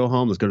 Let's just go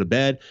home. Let's go to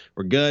bed.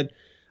 We're good.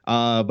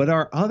 But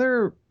our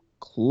other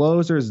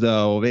closers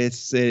though,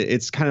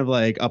 it's kind of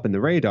like up in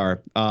the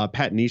radar.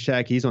 Pat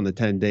Neshek, he's on the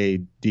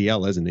 10-day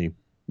DL, isn't he?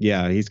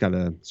 Yeah, he's got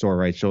a sore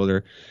right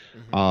shoulder.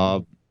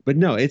 Mm-hmm. But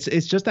no, it's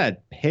just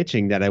that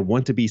pitching that I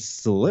want to be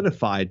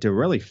solidified to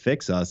really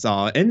fix us.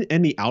 And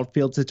the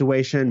outfield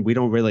situation, we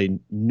don't really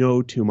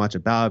know too much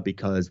about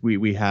because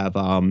we have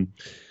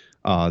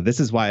this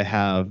is why I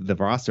have the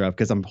roster up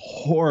because I'm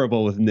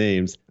horrible with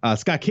names.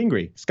 Scott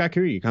Kingery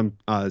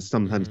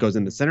sometimes goes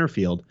in the center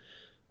field.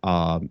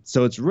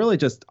 So it's really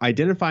just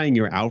identifying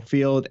your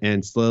outfield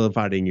and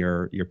solidifying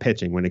your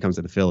pitching when it comes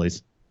to the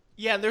Phillies.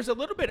 Yeah, there's a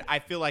little bit, I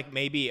feel like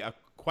maybe a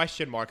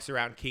question marks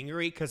around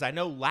Kingery because I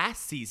know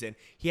last season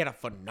he had a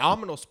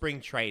phenomenal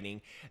spring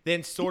training,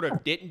 then sort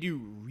of didn't do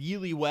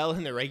really well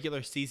in the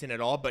regular season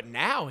at all, but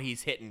now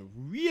he's hitting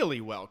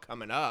really well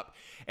coming up.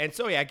 And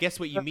so, yeah, I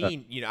guess what you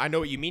mean, I know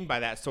what you mean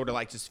by that, sort of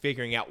like just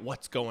figuring out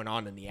what's going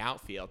on in the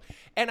outfield.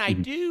 And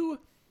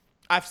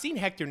I've seen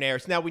Hector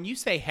Neris. Now, when you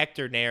say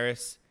Hector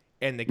Neris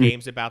and the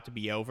game's about to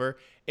be over,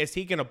 is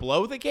he going to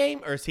blow the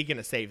game or is he going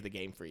to save the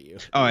game for you?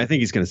 Oh, I think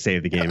he's going to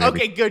save the game.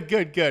 Okay, good.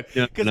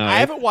 Because I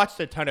haven't watched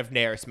a ton of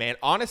Neris, man.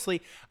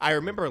 Honestly, I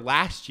remember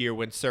last year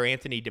when Sir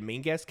Anthony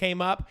Dominguez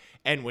came up,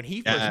 and when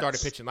he first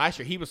started pitching last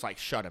year, he was like,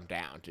 shut him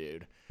down,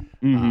 dude.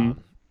 Mm-hmm.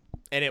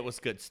 And it was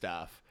good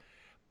stuff.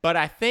 But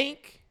I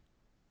think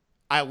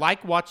I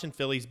like watching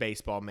Phillies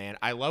baseball, man.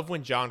 I love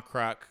when John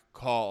Kruk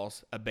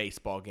calls a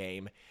baseball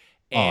game.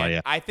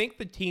 And I think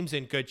the team's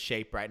in good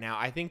shape right now.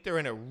 I think they're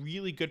in a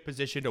really good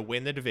position to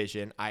win the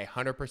division. I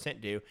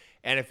 100% do.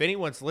 And if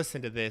anyone's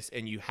listened to this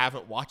and you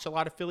haven't watched a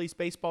lot of Phillies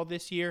baseball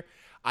this year,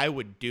 I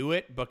would do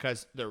it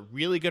because they're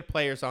really good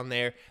players on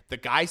there. The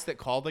guys that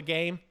call the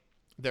game,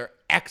 they're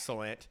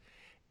excellent.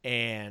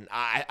 And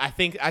I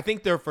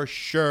think they're for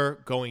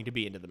sure going to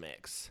be into the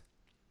mix.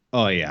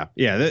 Oh, yeah.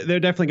 Yeah, they're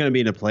definitely going to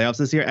be in the playoffs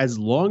this year as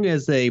long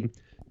as they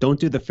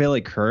don't do the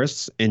Philly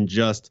curse and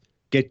just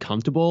get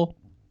comfortable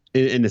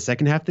in the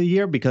second half of the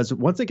year, because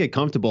once they get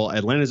comfortable,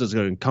 Atlanta's just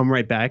going to come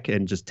right back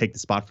and just take the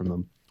spot from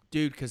them.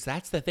 Dude, because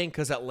that's the thing.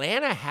 Because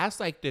Atlanta has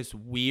like this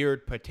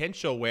weird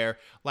potential where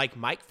like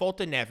Mike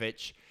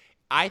Foltynewicz,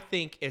 I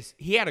think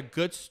he had a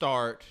good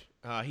start.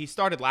 He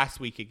started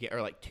last week again,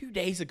 or like 2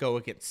 days ago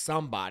against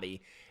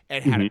somebody,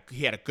 and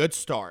he had a good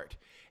start.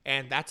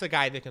 And that's a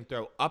guy that can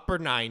throw upper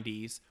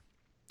 90s,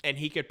 and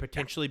he could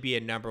potentially be a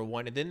number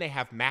one. And then they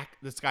have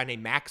this guy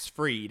named Max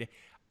Fried,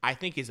 I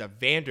think is a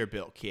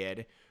Vanderbilt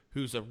kid,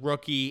 who's a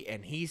rookie,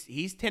 and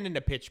he's tending to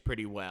pitch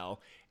pretty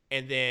well.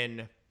 And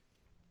then,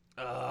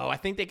 I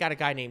think they got a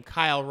guy named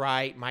Kyle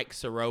Wright, Mike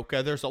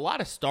Soroka. There's a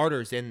lot of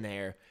starters in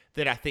there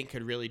that I think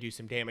could really do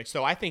some damage.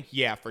 So I think,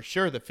 yeah, for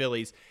sure the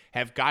Phillies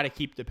have got to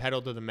keep the pedal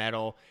to the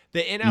metal.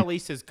 The NL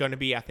East is going to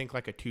be, I think,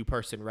 like a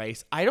two-person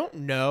race. I don't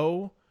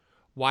know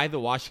why the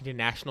Washington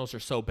Nationals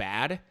are so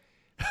bad.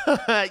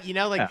 I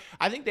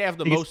think they have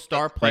the most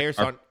star players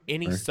on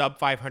any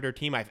sub-500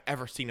 team I've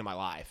ever seen in my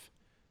life.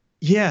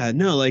 Yeah,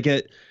 no,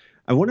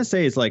 I want to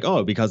say it's like,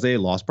 because they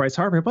lost Bryce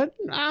Harper, but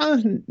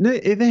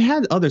they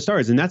had other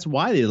stars, and that's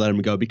why they let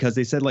him go, because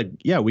they said, like,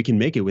 yeah, we can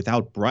make it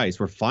without Bryce.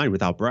 We're fine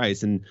without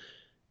Bryce. And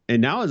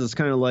now it's just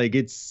kind of like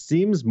it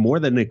seems more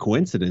than a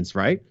coincidence,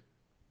 right?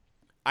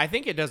 I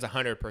think it does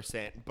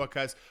 100%,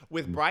 because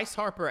with Bryce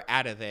Harper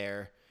out of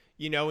there,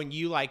 and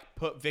you like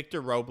put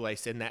Victor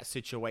Robles in that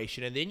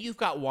situation, and then you've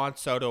got Juan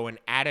Soto and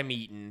Adam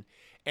Eaton,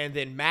 and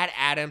then Matt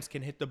Adams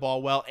can hit the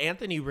ball well.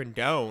 Anthony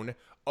Rendon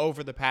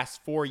over the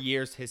past 4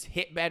 years has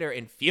hit better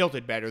and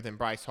fielded better than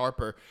Bryce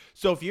Harper.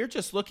 So if you're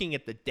just looking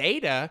at the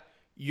data,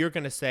 you're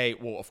going to say,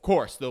 well, of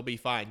course, they'll be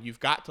fine. You've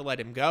got to let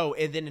him go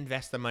and then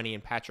invest the money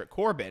in Patrick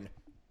Corbin.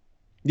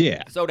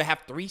 Yeah. So to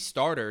have three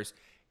starters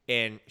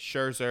in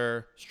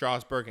Scherzer,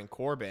 Strasburg, and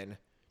Corbin,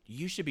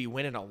 you should be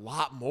winning a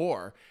lot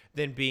more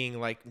than being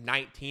like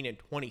 19 and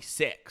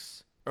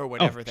 26 or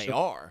whatever they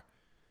are.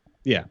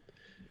 Yeah.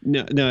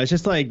 No, it's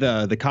just like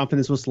the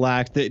confidence was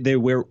lax. They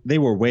were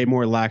way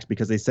more lax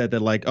because they said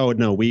that, like, oh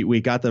no, we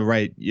got the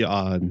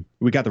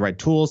right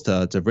tools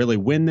to really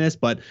win this,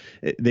 but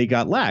they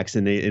got lax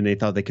and they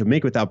thought they could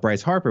make without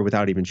Bryce Harper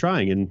without even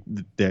trying,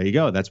 and there you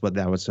go. That's what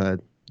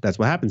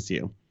happens to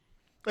you.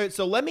 All right,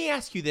 so let me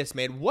ask you this,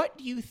 man. What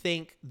do you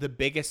think the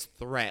biggest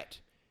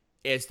threat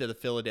is to the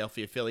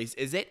Philadelphia Phillies?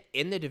 Is it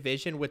in the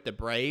division with the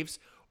Braves,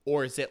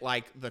 or is it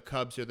like the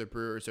Cubs or the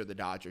Brewers or the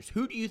Dodgers?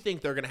 Who do you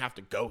think they're going to have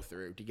to go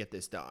through to get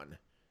this done?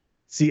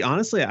 See,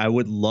 honestly, I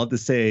would love to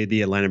say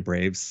the Atlanta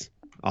Braves.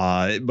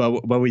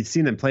 But we've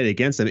seen them played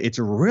against them. It's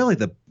really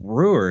the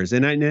Brewers,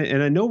 and I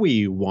know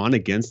we won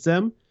against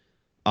them.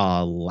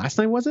 Last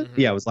night was it?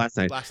 Mm-hmm. Yeah, it was last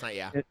night. Last night,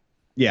 yeah.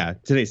 Yeah,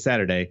 today's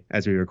Saturday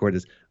as we record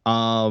this.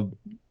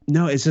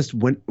 No, it's just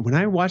when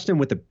I watched them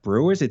with the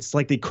Brewers, it's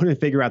like they couldn't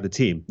figure out the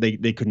team.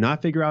 They could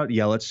not figure out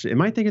Yelich.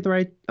 Am I thinking the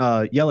right?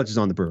 Yelich is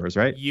on the Brewers,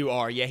 right? You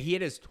are. Yeah, he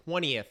hit his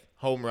 20th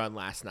home run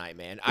last night,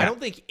 man. Yeah. I don't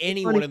think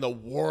anyone in the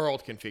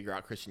world can figure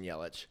out Christian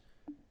Yelich.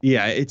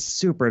 Yeah, it's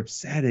super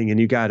upsetting. And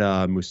you got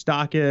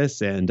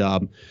Moustakas and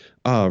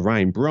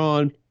Ryan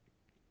Braun.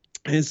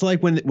 And it's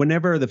like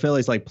whenever the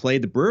Phillies like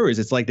played the Brewers,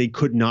 it's like they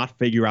could not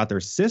figure out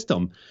their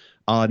system.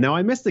 Now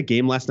I missed the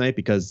game last night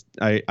because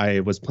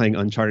I was playing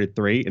Uncharted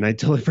 3 and I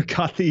totally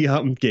forgot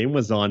the game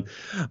was on.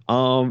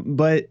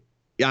 But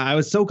yeah, I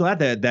was so glad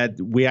that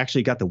we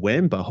actually got the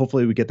win, but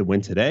hopefully we get the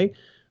win today.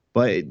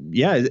 But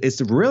yeah, it's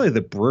really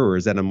the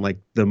Brewers that I'm like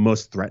the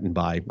most threatened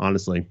by,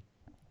 honestly.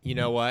 You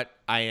know what?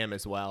 I am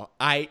as well.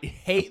 I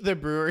hate the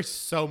Brewers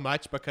so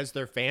much because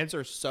their fans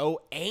are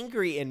so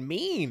angry and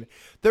mean.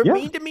 They're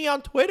mean to me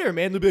on Twitter,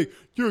 man. They'll be like,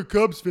 "You're a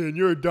Cubs fan.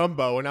 You're a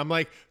Dumbo." And I'm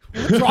like,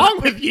 what's wrong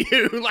with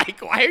you?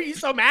 Like, why are you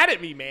so mad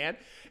at me, man?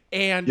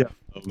 And,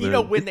 you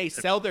know, when they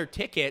sell their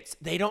tickets,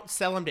 they don't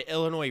sell them to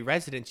Illinois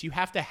residents. You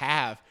have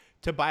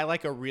to buy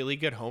like a really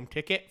good home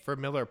ticket for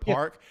Miller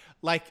Park,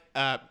 like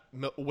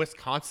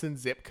Wisconsin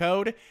zip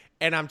code.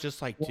 And I'm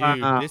just like,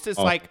 dude, this is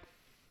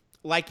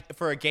like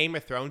for a Game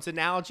of Thrones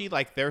analogy,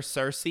 like they're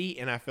Cersei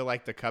and I feel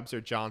like the Cubs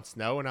are Jon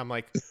Snow. And I'm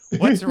like,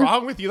 what's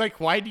wrong with you? Like,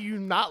 why do you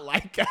not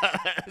like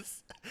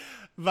us?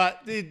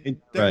 But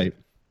dude,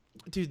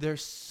 they're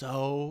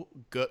so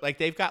good. Like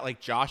they've got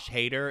like Josh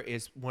Hader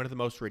is one of the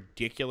most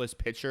ridiculous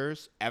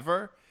pitchers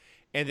ever.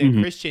 And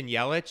then Christian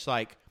Yelich,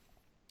 like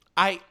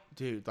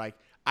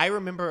I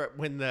remember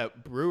when the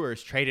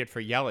Brewers traded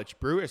for Yelich,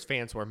 Brewers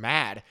fans were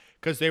mad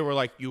because they were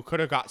like, you could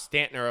have got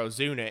Stanton or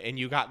Ozuna and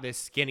you got this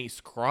skinny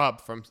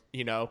scrub from,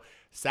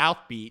 South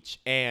Beach,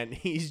 and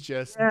he's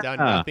just done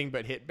nothing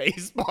but hit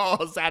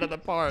baseballs out of the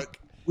park.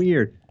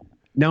 Weird.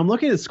 Now I'm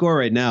looking at the score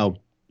right now,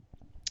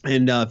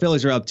 and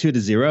Phillies are up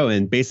 2-0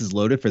 and bases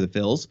loaded for the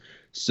Phils.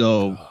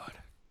 So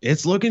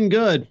it's looking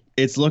good.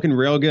 It's looking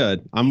real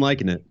good. I'm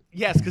liking it.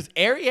 Yes, because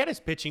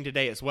Arrieta's pitching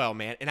today as well,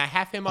 man. And I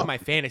have him on my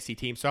fantasy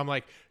team. So I'm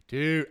like,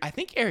 dude, I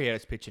think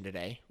Arrieta's pitching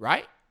today,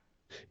 right?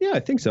 Yeah, I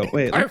think so.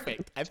 Wait,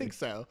 perfect. I think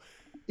so.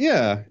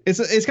 Yeah, it's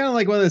kind of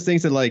like one of those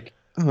things that like,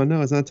 oh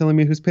no, it's not telling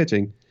me who's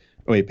pitching.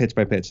 Oh wait, pitch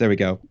by pitch. There we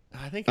go.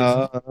 I think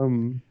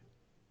it's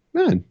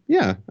man,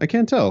 yeah, I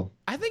can't tell.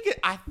 I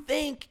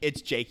think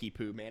it's Jakey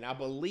Poo, man. I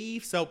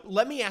believe so.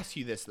 Let me ask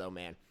you this though,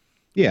 man.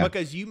 Yeah.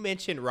 Because you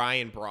mentioned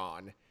Ryan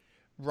Braun.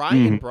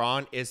 Ryan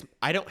Braun is,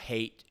 I don't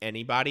hate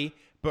anybody,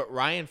 but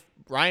Ryan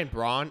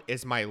Braun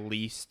is my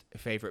least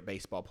favorite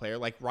baseball player.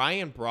 Like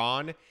Ryan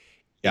Braun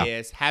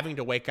is having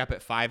to wake up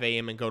at 5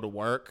 a.m. and go to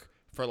work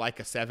for like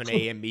a 7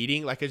 a.m.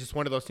 meeting. Like it's just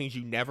one of those things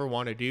you never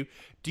want to do.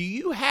 Do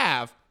you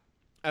have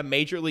a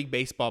Major League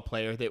Baseball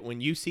player that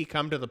when you see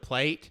come to the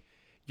plate,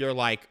 you're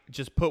like,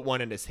 just put one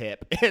in his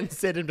hip and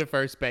send him to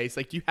first base?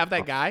 Like, do you have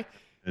that guy?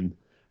 And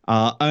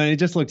I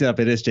just looked it up.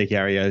 It is Jake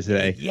Arrieta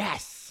today.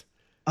 Yes.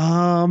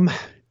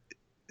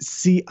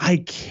 See,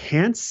 I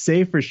can't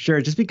say for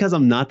sure just because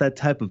I'm not that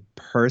type of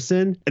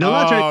person. And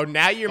I'm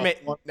now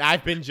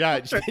I've been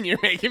judged and you're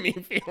making me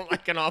feel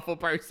like an awful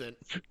person.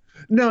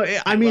 No,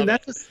 I mean,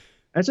 that's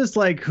just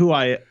like who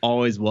I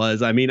always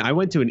was. I mean, I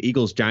went to an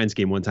Eagles-Giants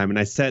game one time and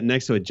I sat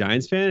next to a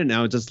Giants fan and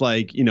I was just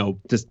like,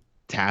 just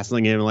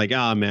tasseling him like,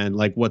 oh man,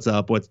 like what's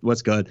up?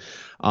 What's good?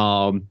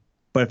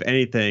 But if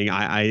anything,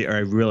 I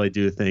really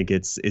do think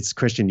it's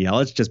Christian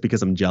Yelich just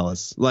because I'm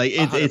jealous. Like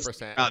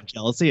it's out of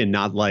jealousy and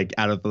not like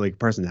out of like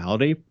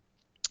personality.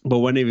 But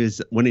when he's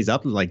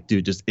up, I'm like,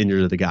 dude, just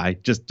injure the guy.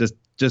 Just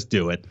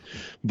do it.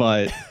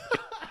 But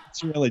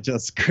it's really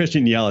just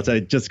Christian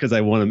Yelich. Just because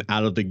I want him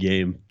out of the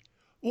game.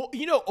 Well,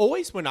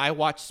 always when I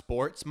watch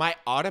sports, my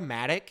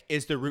automatic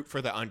is to root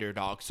for the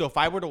underdog. So if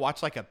I were to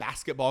watch like a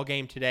basketball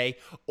game today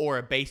or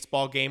a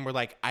baseball game where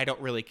like I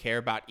don't really care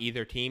about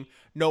either team,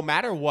 no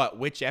matter what,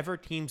 whichever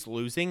team's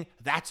losing,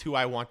 that's who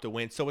I want to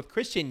win. So with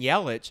Christian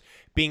Yelich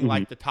being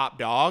like the top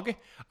dog,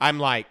 I'm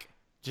like,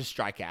 just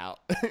strike out.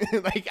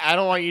 Like, I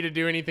don't want you to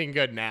do anything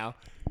good now.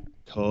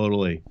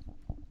 Totally.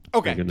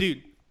 Okay,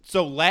 dude.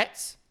 So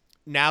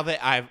now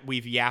that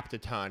we've yapped a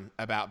ton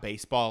about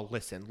baseball,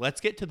 listen,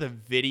 let's get to the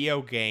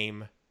video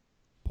game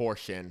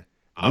portion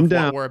of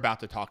what we're about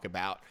to talk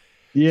about.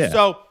 Yeah.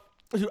 So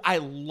I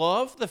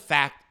love the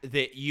fact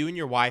that you and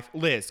your wife,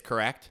 Liz,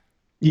 correct?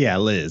 Yeah,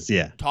 Liz,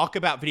 yeah. Talk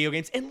about video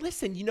games. And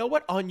listen, you know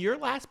what? On your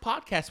last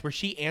podcast where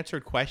she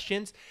answered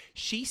questions,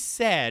 she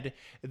said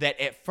that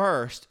at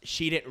first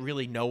she didn't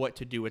really know what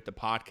to do with the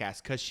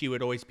podcast because she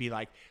would always be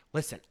like,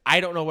 listen,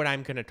 I don't know what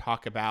I'm going to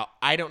talk about.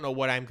 I don't know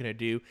what I'm going to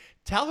do.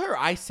 Tell her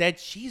I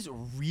said she's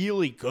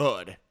really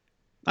good.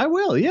 I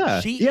will, yeah.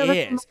 She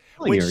is.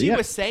 When she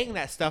was saying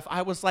that stuff,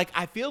 I was like,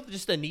 I feel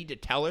just a need to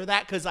tell her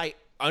that because I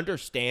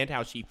understand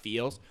how she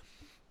feels,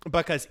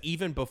 because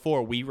even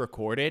before we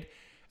recorded,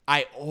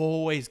 I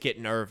always get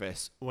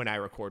nervous when I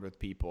record with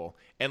people,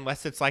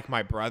 unless it's like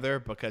my brother,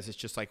 because it's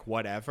just like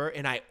whatever.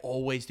 And I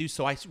always do.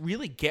 So I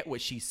really get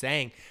what she's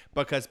saying,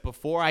 because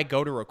before I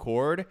go to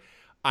record,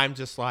 I'm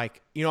just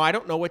like, I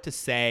don't know what to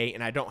say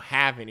and I don't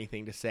have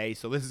anything to say.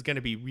 So this is going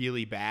to be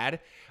really bad.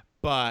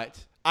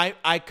 But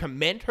I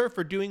commend her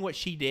for doing what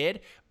she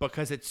did,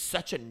 because it's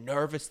such a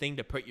nervous thing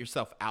to put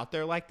yourself out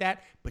there like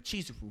that. But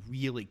she's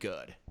really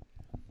good.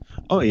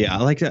 Oh yeah,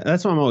 like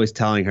that's what I'm always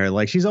telling her.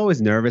 Like she's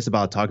always nervous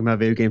about talking about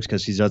video games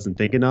because she doesn't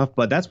think enough.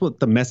 But that's what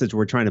the message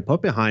we're trying to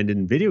put behind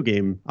in video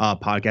game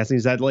podcasting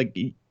is that like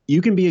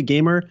you can be a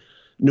gamer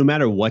no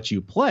matter what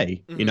you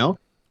play. Mm-hmm.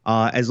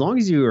 As long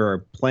as you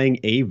are playing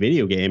a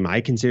video game,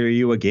 I consider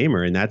you a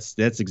gamer, and that's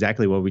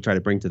exactly what we try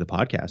to bring to the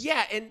podcast.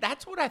 Yeah, and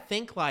that's what I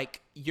think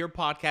like your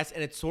podcast,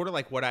 and it's sort of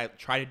like what I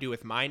try to do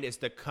with mine, is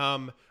to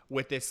come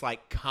with this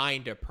like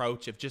kind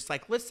approach of just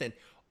like, listen,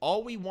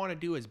 all we want to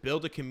do is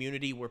build a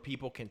community where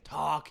people can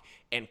talk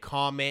and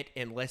comment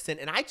and listen.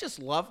 And I just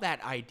love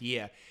that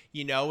idea,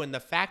 and the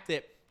fact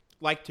that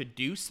like to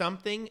do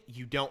something,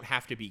 you don't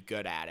have to be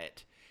good at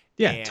it.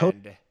 Yeah, and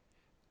totally.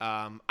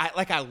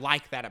 I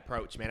like that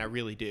approach, man. I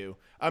really do.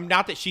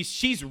 Not that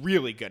she's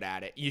really good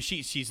at it.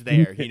 She's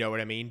there, you know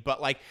what I mean?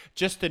 But like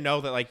just to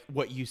know that like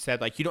what you said,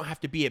 like you don't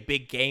have to be a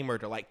big gamer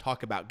to like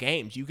talk about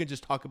games. You can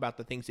just talk about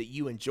the things that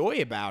you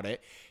enjoy about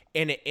it.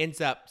 And it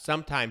ends up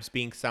sometimes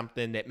being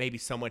something that maybe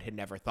someone had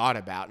never thought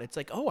about. And it's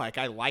like, oh, like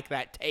I like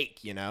that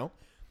take, Yeah,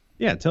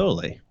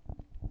 totally.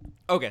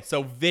 Okay,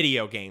 so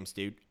video games,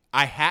 dude.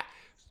 I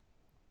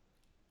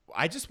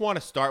just want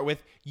to start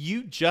with,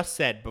 you just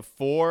said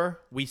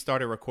before we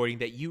started recording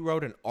that you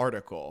wrote an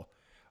article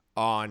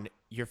on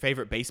your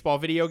favorite baseball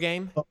video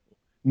game.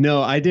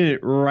 No, I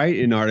didn't write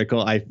an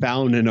article. I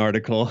found an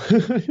article.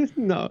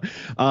 No,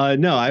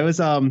 I was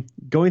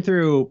going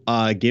through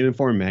Game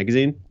Informer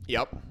magazine.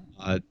 Yep.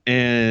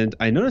 And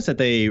I noticed that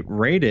they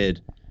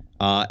rated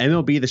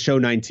MLB The Show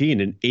 19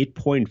 an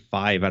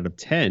 8.5 out of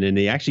 10, and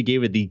they actually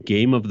gave it the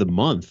game of the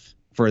month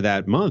for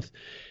that month.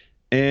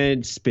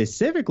 And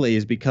specifically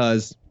is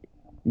because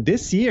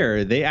this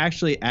year they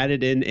actually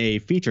added in a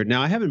feature.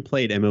 Now, I haven't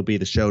played MLB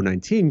The Show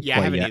 19 Yeah,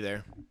 I haven't yet.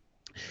 either.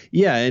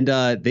 Yeah,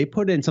 and they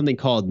put in something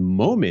called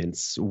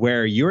Moments,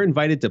 where you're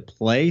invited to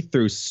play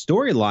through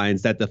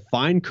storylines that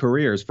define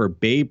careers for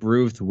Babe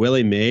Ruth,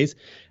 Willie Mays.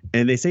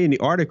 And they say in the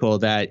article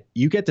that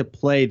you get to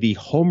play the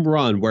home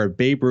run where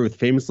Babe Ruth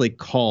famously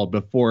called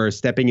before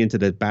stepping into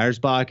the batter's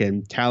box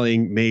and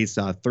tallying Mays'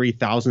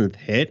 3,000th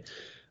hit.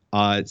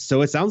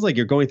 So it sounds like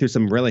you're going through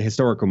some really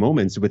historical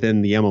moments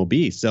within the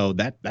MLB. So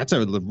that's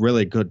a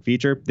really good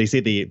feature. They say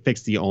they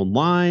fixed the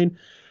online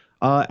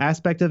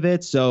aspect of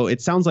it. So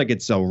it sounds like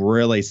it's a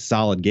really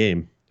solid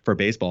game for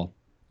baseball.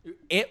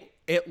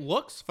 It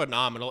looks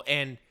phenomenal,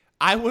 and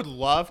I would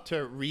love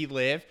to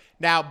relive.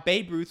 Now,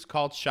 Babe Ruth's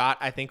called shot,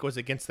 I think, was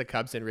against the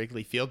Cubs in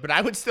Wrigley Field, but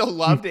I would still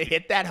love to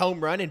hit that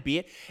home run and be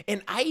it.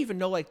 And I even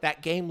know like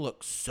that game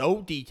looks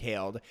so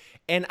detailed.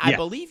 And I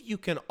believe you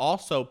can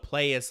also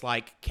play as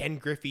like Ken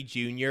Griffey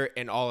Jr.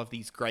 and all of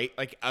these great,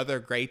 like other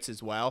greats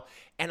as well.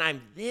 And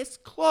I'm this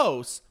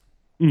close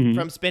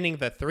from spending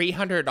the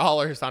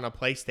 $300 on a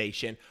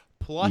PlayStation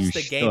plus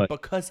the game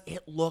because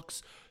it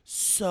looks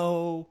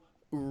so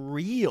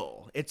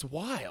real. It's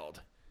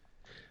wild.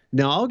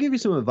 Now, I'll give you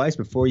some advice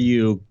before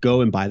you go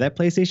and buy that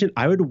PlayStation.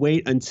 I would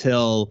wait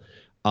until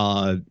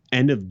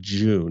end of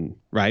June,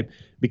 right?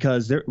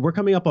 Because we're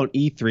coming up on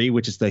E3,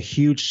 which is the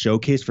huge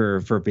showcase for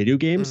video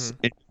games.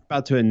 And they're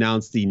about to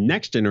announce the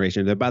next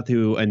generation. They're about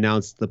to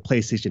announce the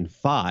PlayStation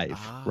 5,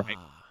 right?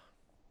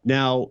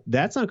 Now,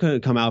 that's not going to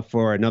come out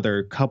for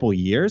another couple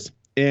years.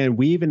 And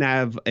we even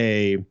have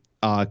a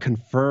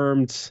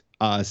confirmed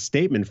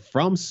statement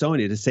from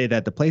Sony to say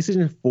that the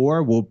PlayStation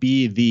 4 will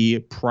be the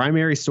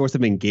primary source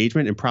of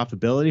engagement and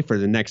profitability for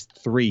the next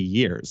 3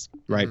 years,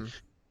 right?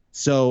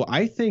 So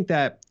I think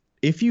that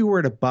if you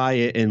were to buy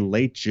it in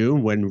late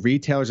June when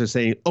retailers are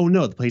saying, oh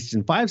no, the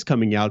PlayStation 5 is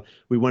coming out,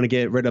 we want to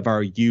get rid of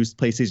our used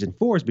PlayStation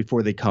 4s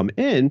before they come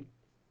in,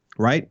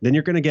 right? Then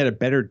you're going to get a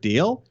better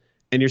deal,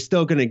 and you're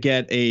still going to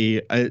get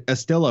a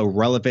still a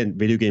relevant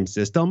video game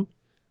system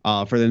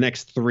for the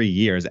next 3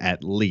 years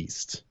at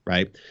least,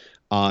 right?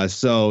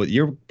 So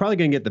you're probably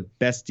going to get the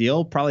best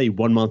deal probably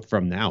 1 month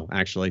from now,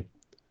 actually.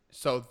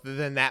 So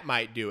then that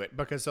might do it,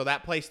 because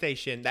that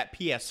PlayStation, that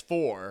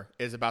PS4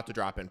 is about to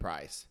drop in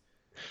price.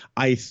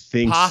 I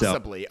think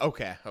possibly. So.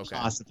 Okay.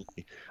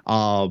 Possibly.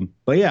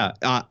 But yeah,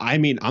 I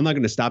mean, I'm not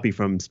going to stop you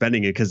from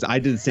spending it because I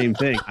did the same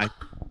thing.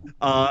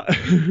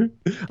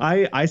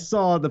 I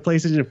saw the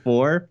PlayStation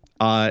 4.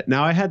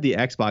 Now I had the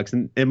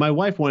Xbox, and my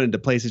wife wanted the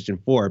PlayStation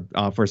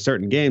 4 for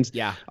certain games.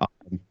 Yeah.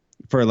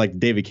 For like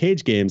David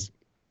Cage games.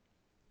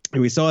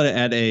 And we saw it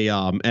at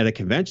a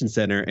convention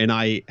center, and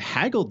I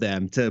haggled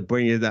them to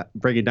bring it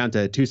down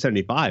to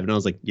 $275, and I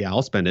was like, "Yeah,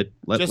 I'll spend it.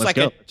 Let's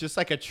go." Just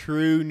like a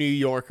true New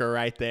Yorker,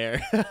 right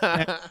there.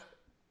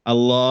 I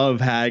love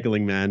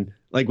haggling, man.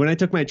 Like when I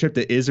took my trip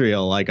to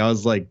Israel, like I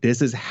was like,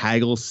 "This is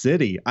Haggle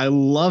City. I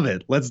love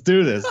it. Let's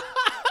do this."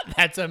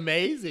 That's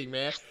amazing,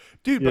 man.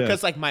 Dude, Yeah.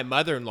 because like my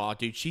mother-in-law,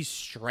 dude, she's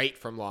straight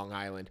from Long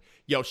Island.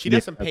 Yo, she Yeah.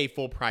 doesn't pay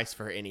full price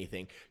for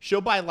anything.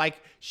 She'll buy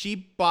like she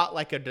bought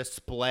like a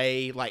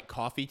display like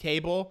coffee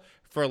table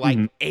for like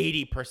Mhm.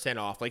 80%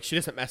 off. Like she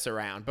doesn't mess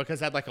around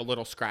because it had like a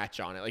little scratch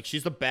on it. Like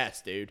she's the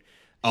best, dude. She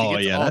Oh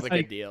gets yeah, all that's the how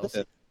you good deals. do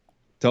it.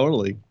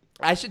 Totally.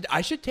 I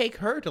should take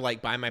her to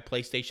like buy my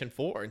PlayStation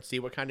 4 and see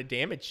what kind of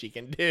damage she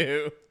can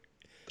do.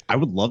 I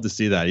would love to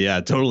see that. Yeah,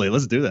 totally.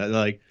 Let's do that.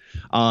 Like,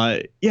 yeah,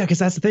 because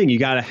that's the thing. You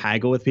got to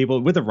haggle with people,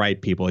 with the right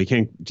people. You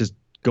can't just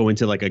go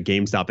into like a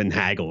GameStop and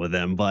haggle with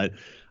them. But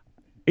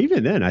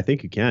even then, I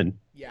think you can.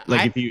 Yeah,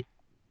 Like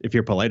if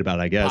you're polite about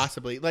it, I guess.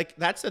 possibly. Like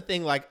that's the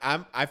thing. Like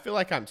I feel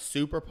like I'm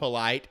super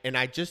polite, and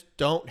I just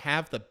don't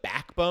have the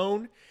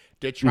backbone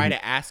to try Mhm.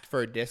 to ask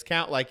for a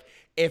discount. Like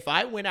if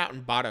I went out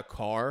and bought a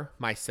car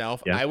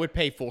myself, Yeah. I would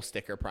pay full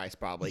sticker price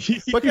probably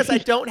because I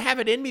don't have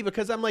it in me.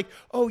 Because I'm like,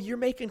 oh, you're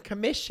making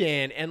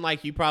commission, and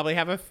like you probably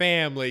have a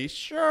family.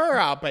 Sure,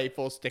 I'll pay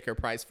full sticker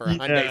price for a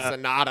Hyundai Yeah.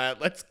 Sonata.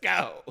 Let's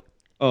go.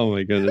 Oh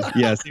my goodness.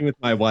 Yeah, same with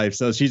my wife.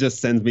 So she just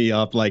sends me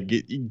up like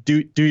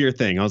do your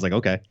thing. I was like,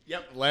 okay.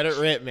 Yep, let it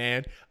rip,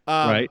 man.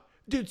 Right.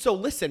 Dude. So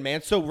listen,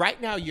 man. So right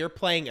now you're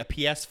playing a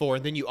PS4,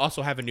 and then you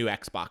also have a new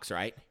Xbox,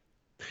 right?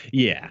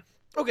 Yeah.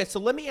 Okay, so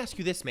let me ask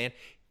you this, man.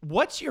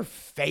 What's your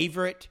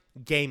favorite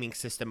gaming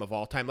system of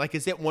all time? Like,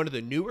 is it one of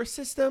the newer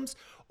systems,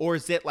 or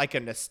is it like a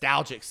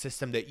nostalgic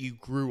system that you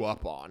grew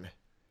up on?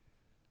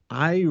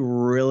 I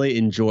really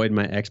enjoyed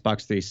my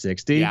Xbox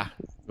 360. Yeah.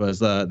 Was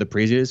the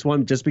previous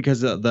one just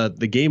because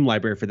the game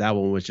library for that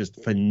one was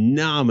just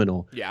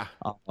phenomenal. Yeah.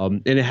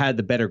 And it had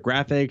the better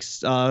graphics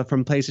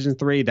from PlayStation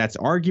 3. That's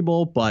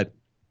arguable, but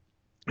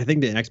I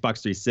think the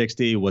Xbox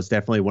 360 was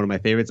definitely one of my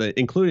favorites,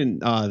 including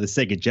the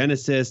Sega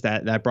Genesis.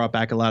 That brought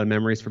back a lot of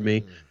memories for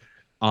me.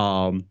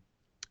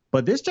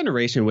 But this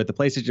generation with the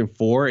PlayStation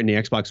 4 and the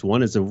Xbox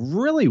One is a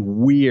really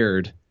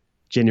weird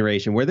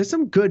generation where there's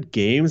some good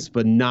games,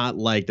 but not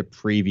like the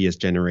previous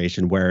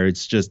generation where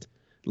it's just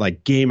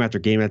like game after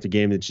game after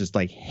game. It's just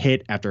like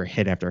hit after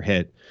hit after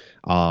hit.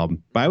 But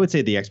I would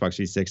say the Xbox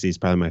 360 is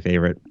probably my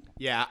favorite.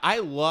 Yeah,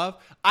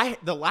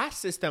 the last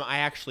system I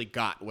actually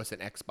got was an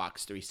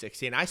Xbox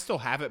 360, and I still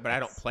have it, but I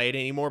don't play it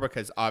anymore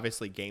because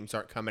obviously games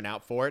aren't coming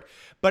out for it.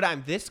 But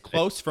I'm this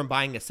close from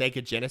buying a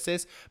Sega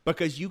Genesis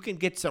because you can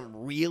get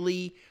some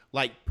really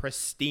like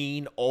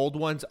pristine old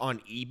ones on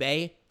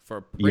eBay for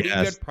a pretty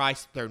Yes. good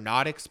price. They're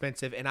not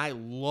expensive, and I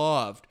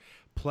loved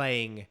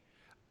playing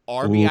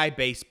RBI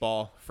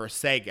baseball for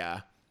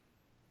Sega.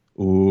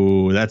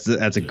 Ooh, that's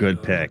a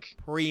good pick.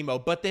 Primo.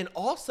 But then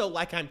also,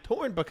 like, I'm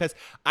torn because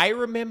I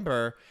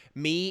remember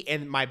me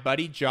and my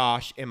buddy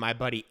Josh and my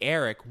buddy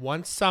Eric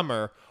one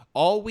summer,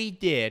 all we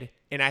did,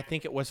 and I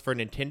think it was for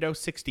Nintendo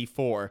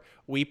 64,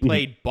 we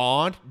played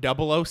Bond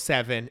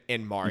 007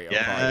 and Mario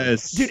Kart.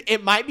 Yes. Dude,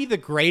 it might be the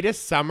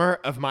greatest summer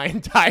of my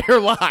entire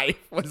life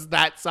was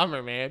that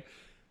summer, man.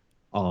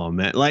 Oh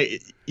man,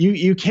 like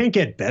you can't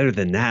get better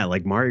than that.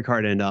 Like Mario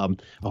Kart and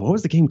what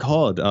was the game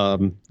called?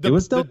 It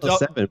was still the,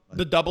 7.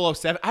 the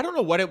 007. I don't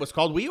know what it was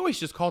called. We always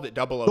just called it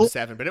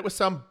 007, but it was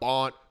some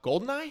Bond.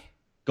 GoldenEye?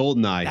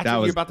 GoldenEye. That's that what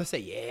was you're about to say.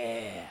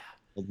 Yeah.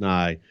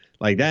 GoldenEye.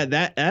 Like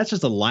that's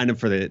just a lineup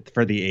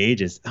for the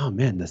ages. Oh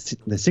man,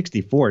 the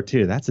 64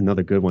 too. That's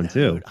another good one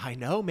too. Dude, I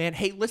know, man.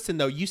 Hey, listen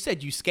though, you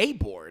said you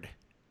skateboard.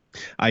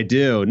 I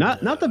do.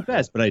 Not the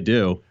best, but I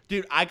do.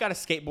 Dude, I got a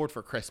skateboard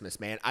for Christmas,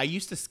 man. I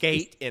used to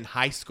skate in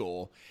high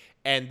school,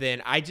 and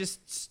then I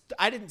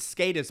didn't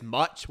skate as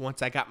much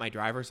once I got my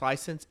driver's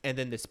license. And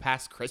then this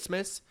past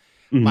Christmas,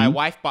 my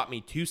wife bought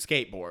me 2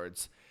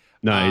 skateboards.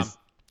 Nice.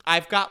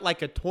 I've got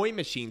like a toy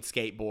machine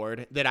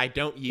skateboard that I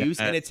don't use,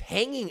 and it's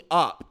hanging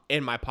up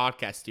in my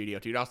podcast studio,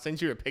 dude. I'll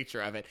send you a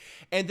picture of it.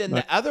 And then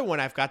the other one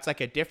I've got's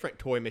like a different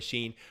toy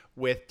machine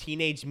with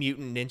Teenage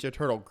Mutant Ninja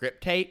Turtle grip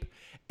tape.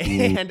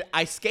 And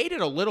I skated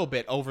a little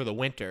bit over the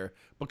winter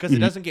because it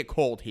doesn't get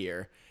cold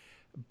here.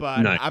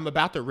 But Nice. I'm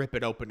about to rip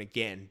it open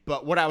again.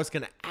 But what I was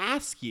going to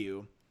ask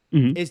you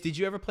is, did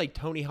you ever play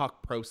Tony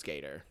Hawk Pro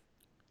Skater?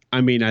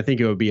 I mean, I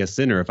think it would be a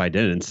sinner if I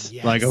didn't.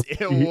 Yes, Like,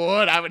 it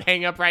would. I would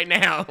hang up right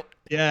now.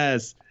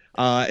 yes.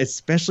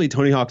 Especially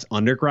Tony Hawk's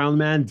Underground,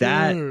 man.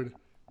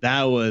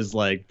 That was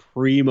like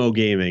primo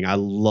gaming. I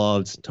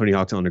loved Tony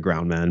Hawk's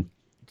Underground, man.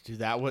 Dude,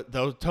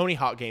 those Tony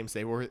Hawk games.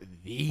 They were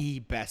the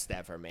best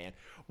ever, man.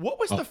 What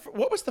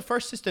was the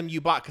first system you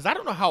bought? Because I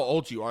don't know how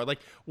old you are. Like,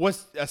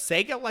 was a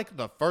Sega like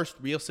the first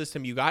real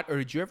system you got, or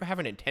did you ever have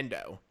a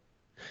Nintendo?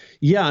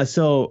 Yeah,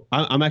 so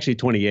I'm actually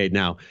 28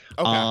 now.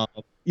 Okay.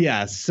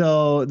 Yeah,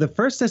 so the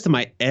first system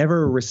I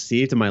ever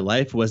received in my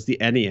life was the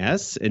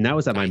NES, and that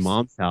was at my Nice.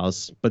 mom's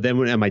house. But then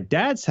when at my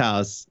dad's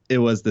house, it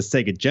was the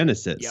Sega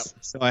Genesis. Yep.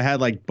 So I had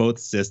like both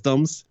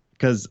systems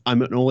because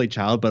I'm an only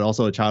child, but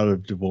also a child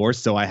of divorce.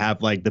 So I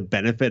have like the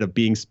benefit of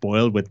being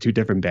spoiled with 2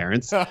 different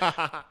parents.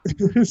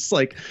 It's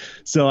like,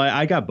 so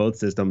I got both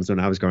systems when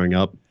I was growing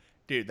up.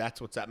 Dude, that's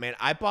what's up, man.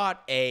 I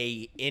bought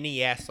a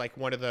NES, like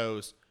one of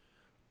those,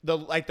 the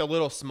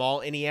little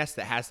small NES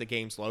that has the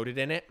games loaded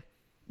in it.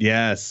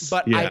 Yes.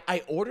 But Yeah.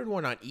 I ordered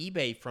one on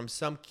eBay from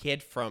some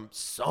kid from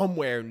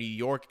somewhere in New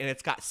York, and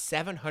it's got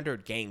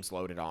 700 games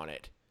loaded on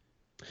it.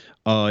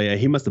 Oh yeah,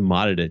 he must have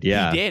modded it. He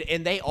Yeah. did,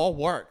 and they all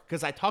work.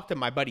 Because I talked to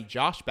my buddy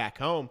Josh back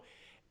home,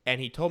 and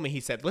he told me,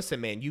 he said,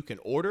 listen, man, you can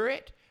order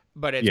it,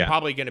 but it's Yeah.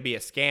 probably going to be a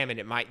scam, and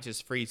it might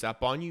just freeze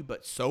up on you.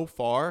 But so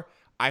far,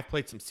 I've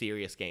played some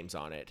serious games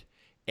on it,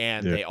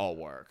 and Yeah. they all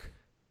work.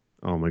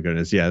 Oh my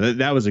goodness. Yeah,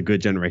 that was a good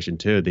generation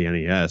too, the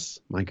NES.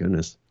 My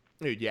goodness.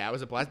 Dude, yeah, it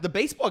was a blast. The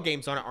baseball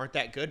games on it aren't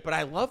that good, but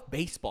I love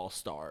Baseball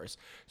Stars.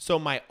 So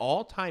my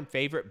all-time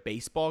favorite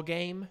baseball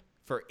game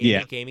for any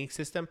Yeah. gaming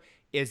system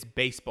is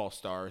Baseball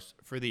Stars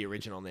for the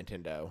original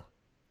Nintendo.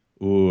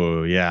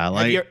 Ooh, yeah.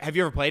 Like Have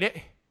you ever played it?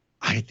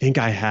 I think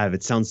I have.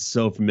 It sounds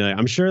so familiar.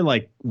 I'm sure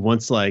like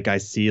once like I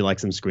see like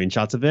some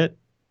screenshots of it,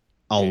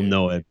 I'll Dude.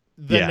 know it.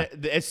 Yeah.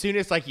 As soon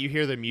as like you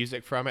hear the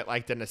music from it,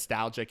 like the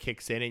nostalgia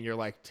kicks in, and you're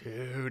like,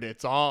 dude,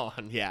 it's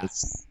on. Yeah.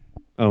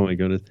 Oh my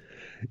goodness.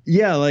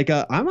 Yeah, like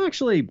I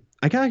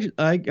got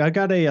a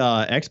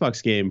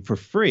Xbox game for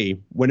free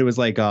when it was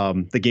like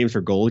the games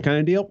for gold kind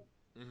of deal.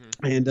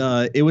 And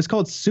it was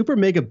called Super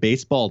Mega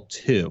Baseball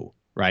 2,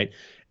 right?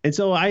 And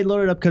so I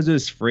loaded it up because it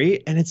was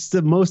free, and it's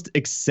the most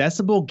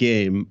accessible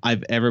game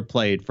I've ever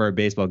played for a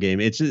baseball game.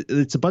 It's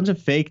a bunch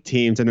of fake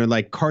teams, and they're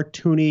like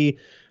cartoony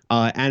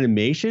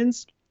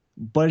animations,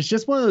 but it's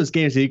just one of those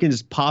games that you can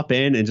just pop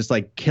in and just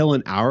like kill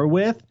an hour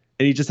with,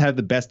 and you just have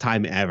the best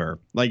time ever.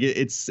 Like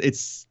it's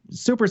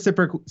super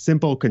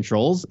simple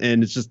controls,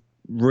 and it's just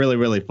really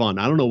really fun.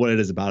 I don't know what it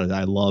is about it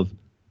I love.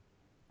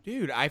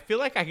 Dude, I feel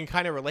like I can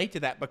kind of relate to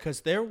that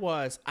because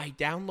I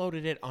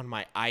downloaded it on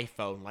my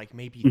iPhone like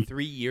maybe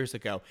 3 years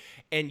ago.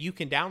 And you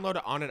can download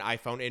it on an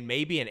iPhone and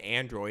maybe an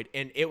Android.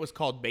 And it was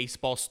called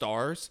Baseball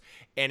Stars.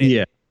 And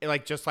Yeah.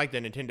 like just like the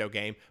Nintendo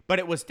game. But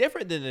it was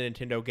different than the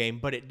Nintendo game,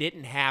 but it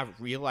didn't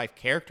have real life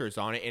characters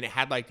on it. And it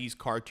had like these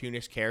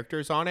cartoonish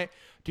characters on it.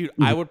 Dude,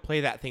 I would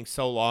play that thing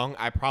so long,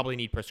 I probably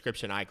need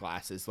prescription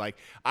eyeglasses. Like,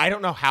 I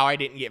don't know how I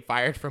didn't get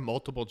fired from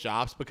multiple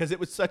jobs because it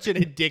was such an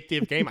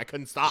addictive game. I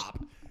couldn't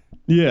stop.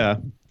 Yeah.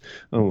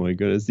 Oh my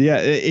goodness. Yeah,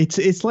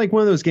 it's like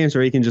one of those games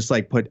where you can just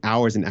like put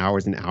hours and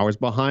hours and hours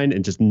behind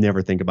and just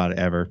never think about it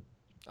ever.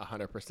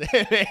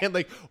 100%. And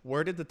like,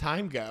 where did the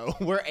time go?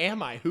 Where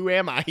am I? Who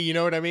am I? You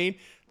know what I mean?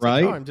 It's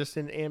Right. Like, oh, I'm just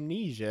in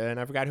amnesia and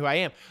I forgot who I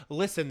am.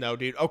 Listen though,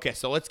 dude. Okay,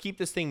 so let's keep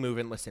this thing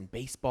moving. Listen,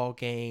 baseball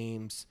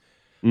games.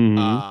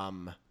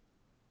 Mhm.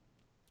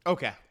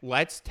 Okay,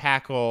 let's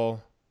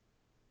tackle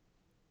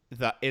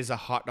is a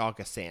hot dog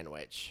a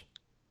sandwich?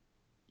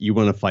 You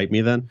want to fight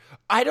me then?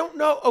 I don't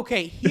know.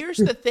 Okay, here's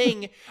the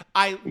thing.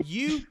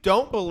 You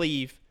don't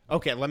believe.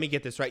 Okay, let me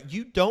get this right.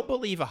 You don't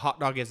believe a hot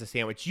dog is a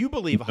sandwich. You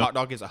believe a hot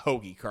dog is a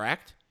hoagie,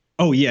 correct?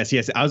 Oh yes,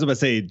 yes. I was about to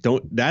say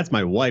don't. That's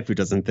my wife who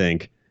doesn't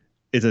think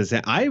it's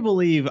I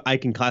believe I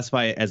can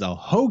classify it as a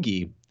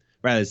hoagie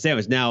rather than a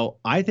sandwich. Now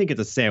I think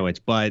it's a sandwich,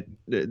 but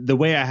the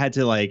way I had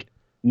to like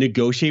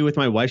negotiate with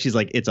my wife, she's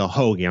like, it's a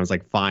hoagie. I was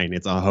like, fine,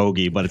 it's a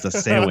hoagie, but it's a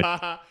sandwich.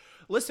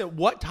 Listen,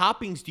 what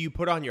toppings do you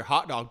put on your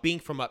hot dog being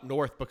from up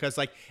north? Because,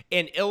 like,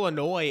 in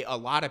Illinois, a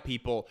lot of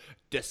people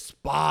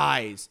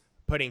despise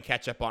putting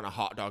ketchup on a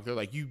hot dog. They're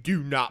like, you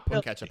do not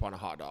put ketchup on a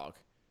hot dog.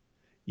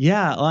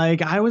 Yeah,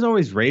 like I was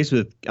always raised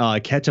with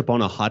ketchup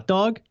on a hot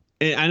dog,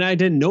 and I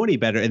didn't know any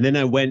better. And then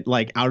I went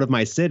like out of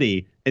my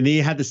city, and they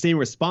had the same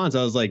response.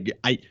 I was like,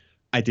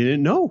 I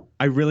didn't know.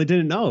 I really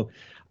didn't know.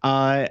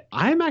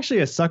 I'm actually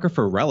a sucker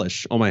for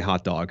relish on my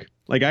hot dog.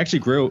 Like I actually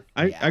grew.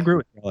 I grew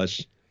with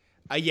relish.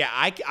 Yeah,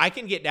 I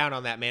can get down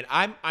on that, man.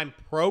 I'm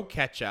pro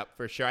ketchup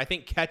for sure. I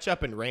think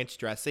ketchup and ranch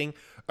dressing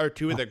are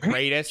two of the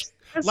greatest.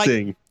 Like,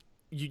 do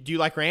you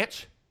like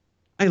ranch?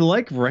 I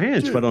like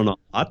ranch, Dude. but on a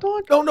hot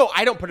dog? Oh, no,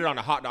 I don't put it on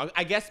a hot dog.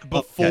 I guess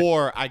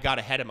before I got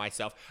ahead of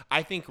myself,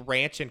 I think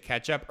ranch and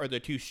ketchup are the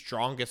two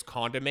strongest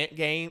condiment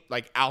game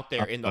like out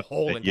there in the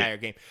whole entire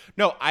game.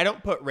 No, I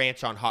don't put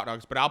ranch on hot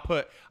dogs, but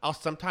I'll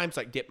sometimes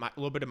like dip a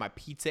little bit of my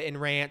pizza in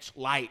ranch,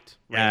 light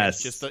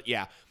ranch,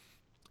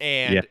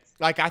 And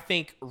like I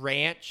think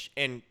ranch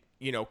and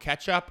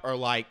ketchup are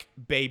like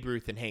Babe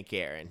Ruth and Hank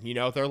Aaron.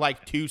 They're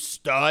like two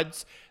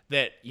studs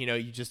that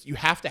you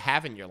have to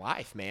have in your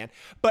life, man.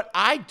 But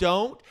I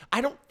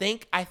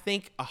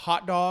think a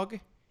hot dog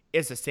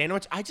is a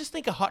sandwich. I just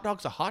think a hot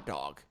dog's a hot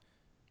dog.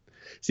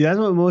 See, that's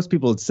what most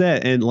people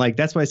said, and like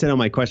that's what I said on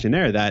my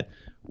questionnaire that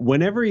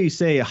whenever you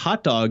say a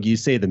hot dog, you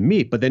say the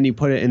meat, but then you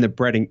put it in the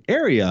breading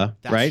area,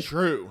 That's right?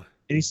 true.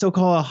 And you still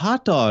call it a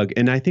hot dog,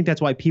 and I think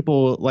that's why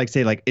people like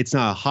say like it's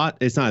not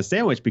a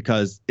sandwich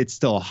because it's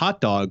still a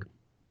hot dog.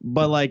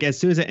 But like as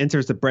soon as it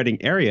enters the breading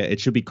area, it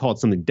should be called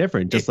something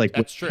different. Just like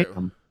that's true.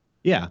 Ham.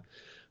 Yeah,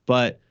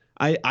 but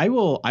I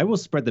will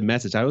spread the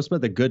message. I will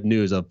spread the good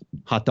news of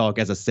hot dog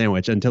as a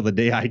sandwich until the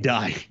day I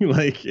die.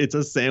 Like it's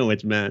a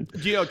sandwich, man.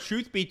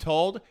 Truth be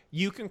told,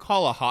 you can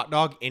call a hot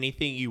dog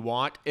anything you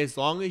want as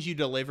long as you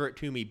deliver it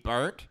to me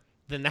burnt.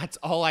 Then that's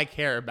all I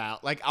care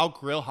about. Like I'll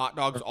grill hot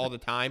dogs all the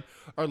time,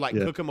 or like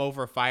cook them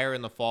over a fire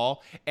in the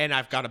fall, and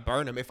I've got to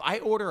burn them. If I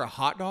order a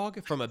hot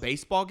dog from a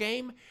baseball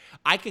game,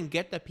 I can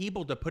get the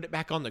people to put it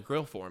back on the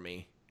grill for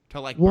me to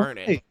like burn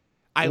it.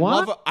 I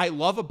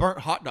love a burnt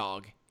hot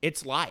dog.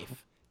 It's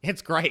life.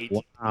 It's great.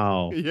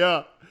 Wow.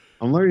 Yeah.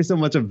 I'm learning so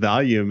much of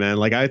value, man.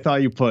 Like I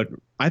thought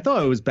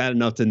it was bad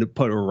enough to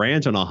put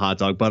ranch on a hot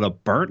dog, but a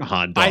burnt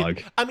hot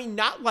dog. I mean,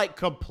 not like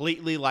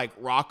completely like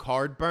rock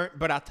hard burnt,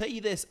 but I'll tell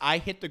you this: I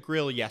hit the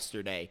grill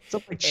yesterday. It's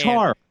like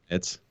char.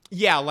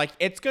 Yeah, like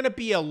it's gonna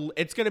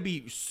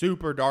be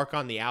super dark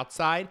on the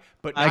outside,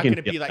 but not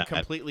gonna be like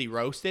completely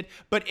roasted.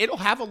 But it'll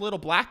have a little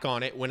black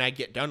on it when I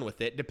get done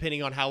with it,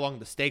 depending on how long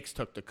the steaks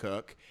took to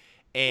cook.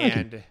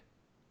 And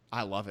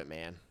I love it,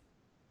 man.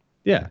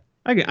 Yeah,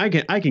 I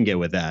can get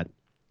with that.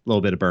 A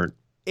little bit of burnt.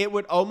 It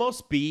would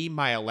almost be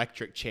my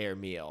electric chair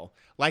meal.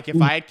 Like if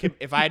I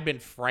had been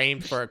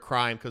framed for a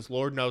crime, because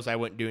Lord knows I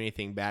wouldn't do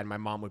anything bad. My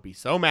mom would be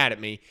so mad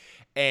at me.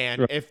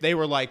 And if they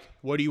were like,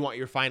 "What do you want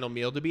your final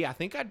meal to be?" I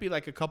think I'd be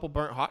like a couple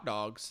burnt hot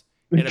dogs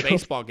in a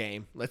baseball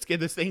game. Let's get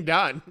this thing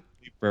done.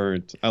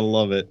 Burnt. I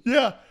love it.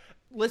 Yeah.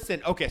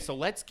 Listen, okay, so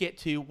let's get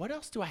to what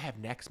else do I have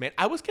next, man?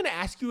 I was going to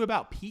ask you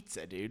about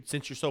pizza, dude,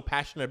 since you're so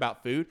passionate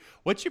about food.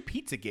 What's your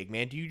pizza gig,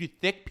 man? Do you do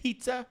thick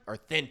pizza or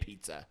thin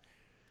pizza?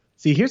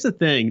 See, here's the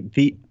thing.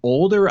 The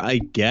older I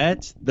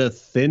get, the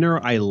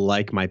thinner I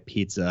like my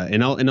pizza.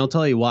 And I'll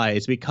tell you why.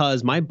 It's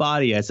because my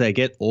body, as I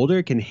get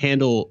older, can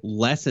handle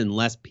less and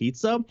less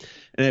pizza.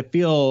 And I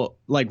feel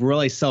like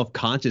really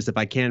self-conscious if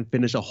I can't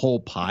finish a whole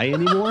pie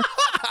anymore.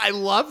 I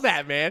love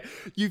that, man.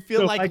 You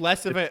feel like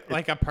less of a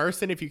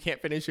person if you can't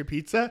finish your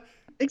pizza?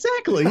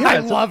 Exactly. Yeah. I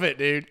love it,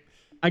 dude.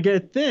 I get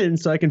it thin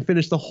so I can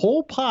finish the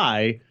whole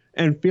pie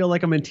and feel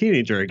like I'm a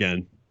teenager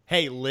again.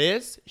 Hey,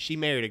 Liz, she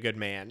married a good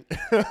man.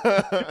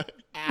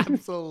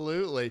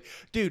 Absolutely.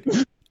 Dude,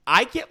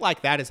 I get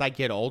like that as I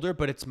get older,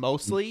 but it's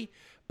mostly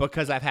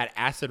because I've had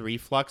acid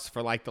reflux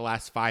for like the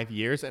last 5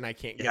 years and I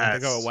can't get it to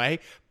go away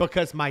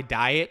because my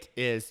diet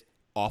is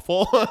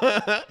awful.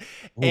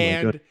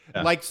 And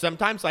like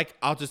sometimes like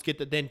I'll just get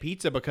the thin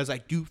pizza because I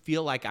do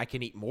feel like I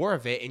can eat more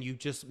of it and you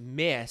just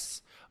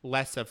miss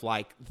less of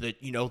like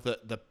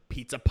the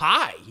pizza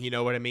pie. You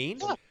know what I mean?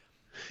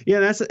 Yeah,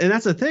 that's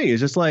the thing. It's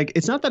just like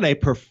it's not that I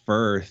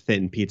prefer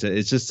thin pizza.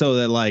 It's just so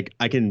that like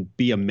I can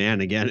be a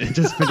man again and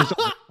just finish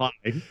all the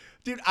pie.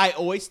 Dude, I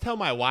always tell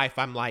my wife,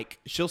 I'm like,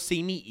 she'll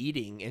see me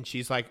eating and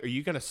she's like, "Are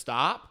you gonna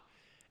stop?"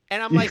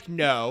 And I'm like,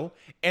 "No."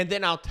 And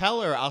then I'll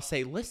tell her, I'll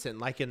say, "Listen,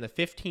 like in the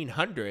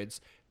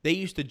 1500s, they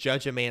used to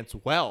judge a man's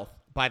wealth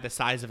by the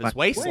size of his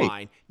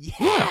waistline."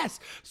 Yes.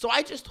 So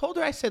I just told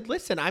her, I said,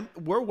 "Listen,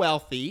 we're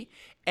wealthy,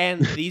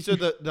 and these are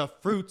the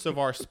fruits of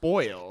our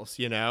spoils,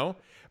 you know."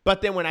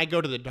 But then when I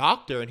go to the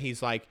doctor and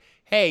he's like,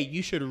 "Hey,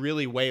 you should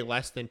really weigh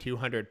less than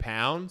 200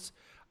 pounds."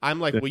 I'm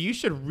like, "Well, you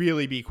should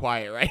really be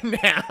quiet right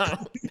now."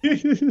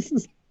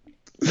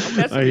 I'm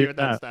messing with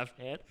that stuff,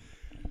 man.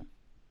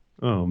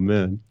 Oh,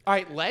 man. All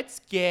right,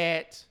 let's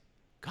get...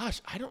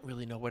 Gosh, I don't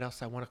really know what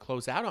else I want to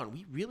close out on.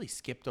 We really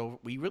skipped over...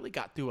 We really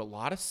got through a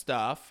lot of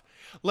stuff.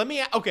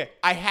 Okay,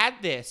 I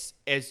had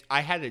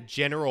a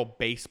general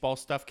baseball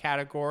stuff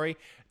category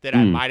that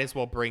I might as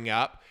well bring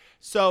up.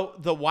 So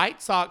the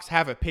White Sox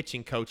have a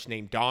pitching coach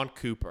named Don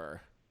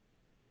Cooper.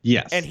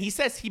 Yes. And he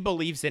says he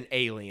believes in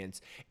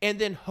aliens. And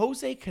then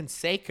Jose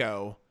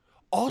Canseco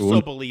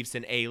also believes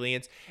in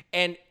aliens.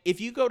 And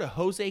if you go to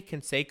Jose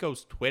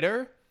Canseco's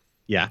Twitter,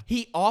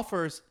 he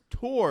offers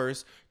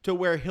tours to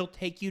where he'll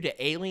take you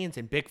to aliens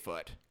and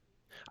Bigfoot.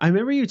 I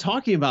remember you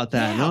talking about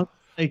that. Yeah.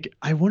 Like,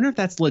 I wonder if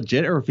that's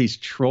legit or if he's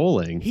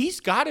trolling. He's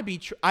got to be.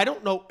 I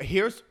don't know.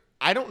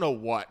 I don't know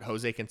what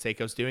Jose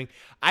Canseco's doing.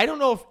 I don't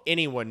know if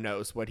anyone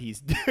knows what he's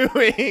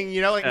doing. You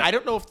know, like I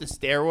don't know if the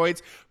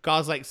steroids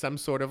cause like some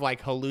sort of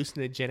like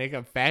hallucinogenic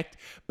effect,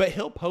 but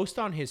he'll post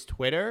on his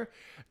Twitter,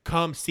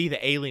 "Come see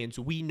the aliens.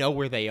 We know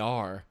where they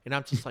are." And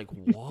I'm just like,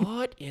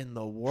 what in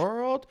the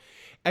world?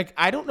 Like,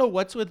 I don't know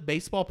what's with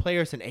baseball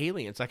players and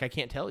aliens. Like, I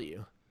can't tell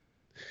you.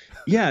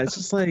 Yeah, it's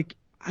just like,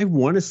 I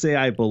want to say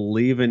I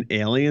believe in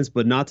aliens,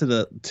 but not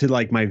to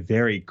like my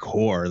very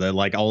core. That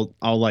like I'll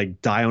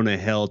like die on a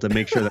hill to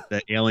make sure that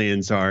the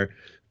aliens are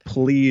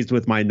pleased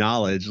with my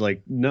knowledge.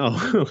 Like, no,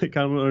 like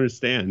I don't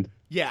understand.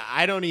 Yeah,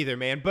 I don't either,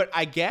 man. But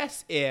I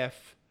guess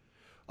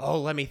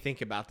let me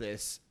think about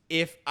this.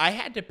 If I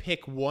had to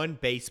pick one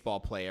baseball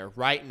player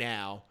right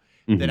now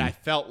that I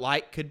felt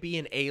like could be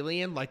an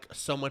alien, like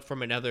someone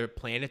from another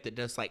planet that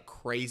does like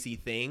crazy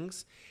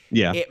things,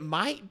 it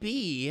might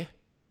be.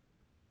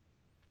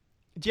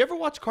 Do you ever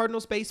watch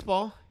Cardinals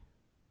baseball?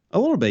 A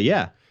little bit,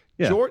 yeah.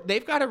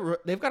 They've got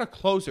a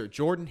closer,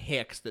 Jordan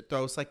Hicks, that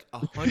throws like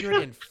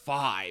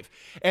 105,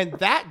 and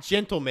that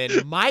gentleman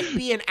might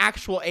be an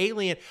actual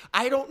alien.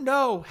 I don't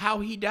know how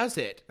he does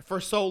it for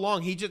so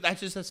long.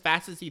 That's just as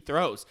fast as he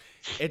throws.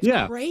 It's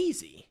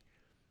crazy.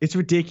 It's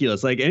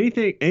ridiculous. Like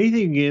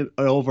anything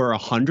over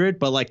 100,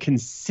 but like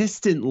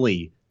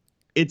consistently,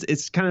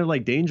 it's kind of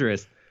like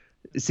dangerous.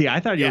 See, I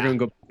thought you were going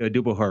to go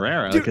Odubel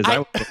Herrera because I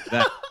would go for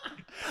that.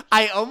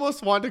 I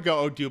almost wanted to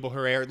go Odubel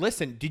Herrera.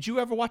 Listen, did you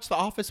ever watch The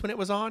Office when it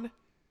was on?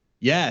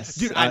 Yes.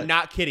 Dude, I'm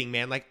not kidding,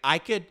 man. Like, I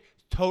could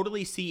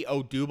totally see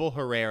Odubel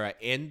Herrera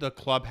in the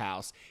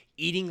clubhouse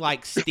eating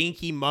like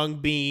stinky mung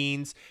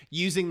beans,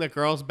 using the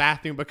girls'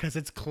 bathroom because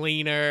it's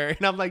cleaner.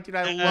 And I'm like, dude,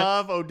 I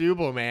love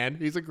Odubel, man.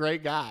 He's a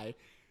great guy.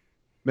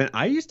 Man,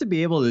 I used to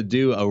be able to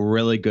do a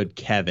really good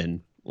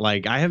Kevin.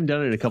 Like I haven't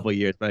done it in a couple of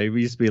years, but I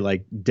used to be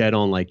like dead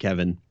on like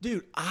Kevin.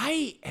 Dude,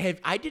 I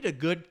did a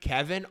good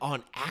Kevin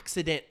on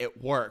accident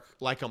at work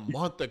like a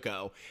month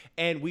ago,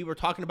 and we were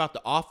talking about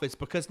The Office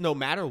because no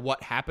matter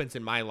what happens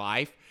in my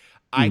life,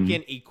 I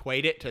can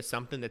equate it to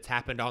something that's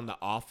happened on The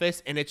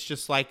Office, and it's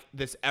just like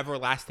this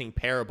everlasting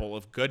parable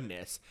of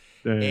goodness.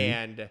 Dang.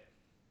 And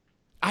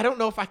I don't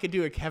know if I could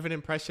do a Kevin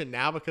impression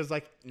now because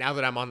like now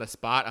that I'm on the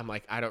spot, I'm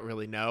like I don't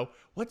really know.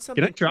 What's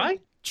something? Can I try?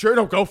 Sure,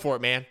 don't go for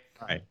it, man.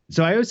 All right.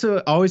 So I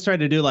also always try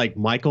to do like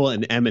Michael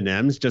and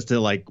M&M's just to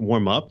like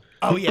warm up.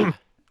 Oh yeah.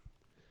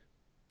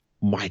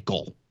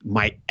 Michael,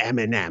 my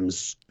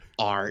M&M's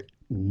are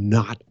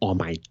not on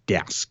my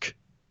desk,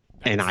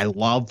 and I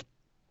love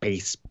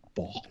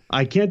baseball.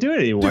 I can't do it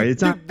anymore.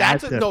 It's not.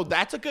 That's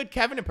a good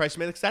Kevin impression,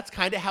 man. Because that's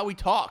kind of how he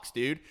talks,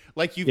 dude.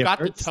 Like you've got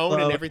the tone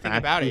and everything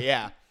about it.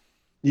 Yeah.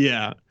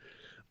 Yeah.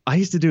 I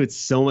used to do it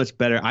so much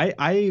better.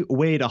 I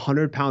weighed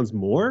 100 pounds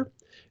more,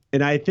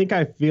 and I think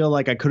I feel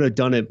like I could have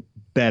done it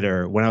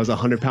better when I was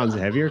 100 pounds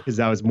heavier because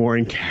I was more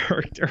in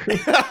character.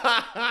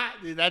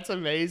 Dude, that's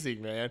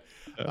amazing, man.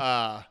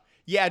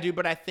 Yeah, dude,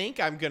 but I think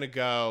I'm going to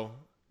go.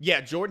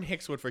 Yeah, Jordan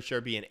Hicks would for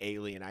sure be an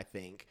alien, I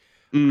think.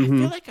 I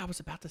feel like I was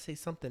about to say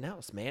something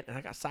else, man, and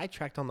I got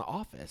sidetracked on The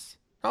Office.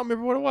 I don't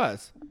remember what it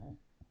was.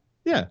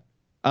 Yeah.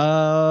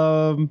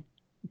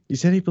 You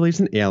said he believes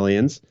in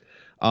aliens.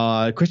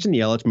 Christian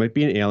Yelich might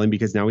be an alien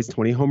because now he's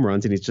 20 home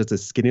runs and he's just a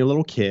skinny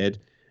little kid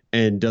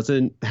and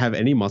doesn't have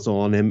any muscle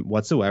on him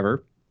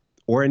whatsoever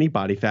or any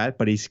body fat,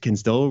 but he can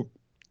still.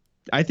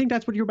 I think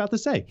that's what you're about to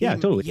say. Yeah,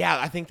 totally. Yeah,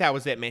 I think that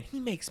was it, man. He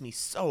makes me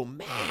so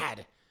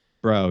mad.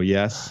 Bro,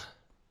 yes.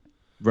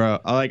 Bro,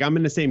 like I'm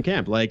in the same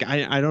camp. Like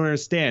I don't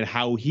understand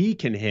how he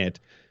can hit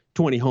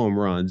 20 home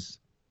runs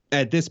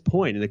at this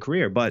point in the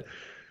career, but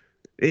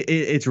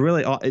it's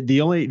really the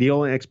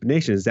only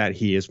explanation is that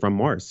he is from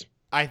Mars.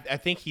 I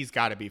think he's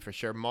got to be for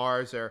sure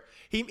Mars or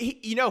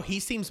he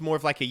seems more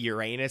of like a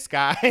Uranus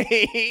guy.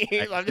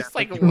 I'm just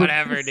like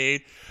whatever,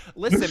 dude.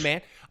 Listen,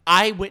 man,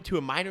 I went to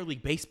a minor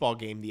league baseball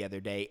game the other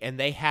day and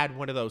they had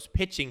one of those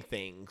pitching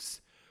things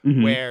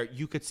where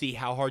you could see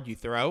how hard you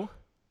throw.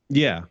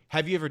 Yeah.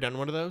 Have you ever done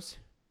one of those?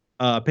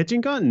 Pitching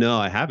gun? No,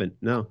 I haven't.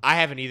 No. I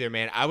haven't either,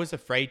 man. I was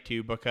afraid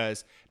to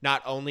because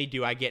not only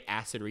do I get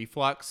acid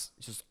reflux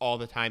just all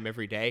the time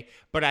every day,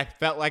 but I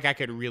felt like I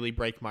could really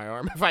break my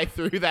arm if I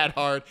threw that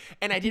hard.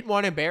 And I didn't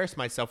want to embarrass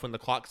myself when the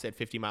clock said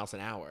 50 miles an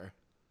hour.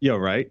 Yo,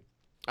 right?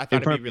 I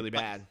thought it'd be really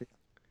bad.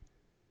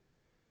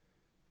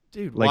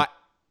 Dude, like, what?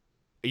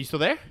 Are you still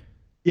there?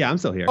 Yeah, I'm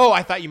still here. Oh,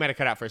 I thought you might have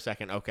cut out for a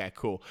second. Okay,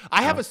 cool.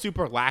 I have a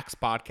super lax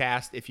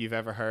podcast, if you've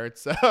ever heard.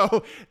 So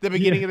the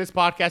beginning of this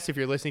podcast, if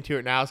you're listening to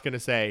it now, is going to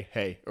say,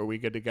 hey, are we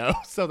good to go?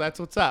 So that's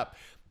what's up.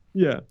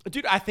 Yeah.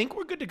 Dude, I think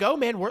we're good to go,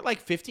 man. We're at like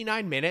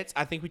 59 minutes.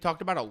 I think we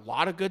talked about a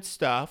lot of good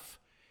stuff.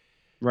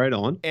 Right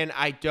on. And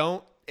I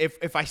don't,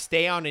 if I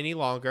stay on any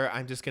longer,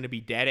 I'm just going to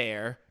be dead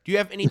air. Do you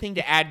have anything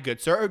to add,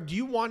 good sir? Or do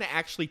you want to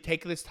actually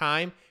take this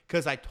time?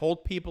 Because I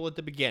told people at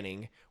the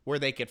beginning where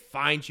they could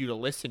find you to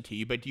listen to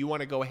you, but do you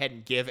want to go ahead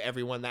and give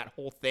everyone that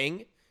whole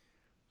thing?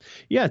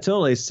 Yeah,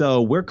 totally.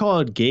 So we're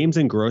called Games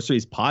and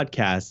Groceries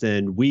Podcast,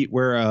 and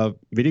we're a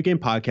video game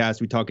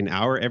podcast. We talk an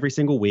hour every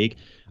single week.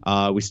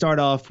 We start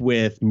off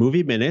with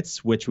Movie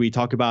Minutes, which we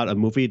talk about a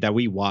movie that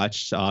we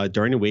watched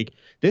during the week.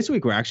 This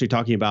week, we're actually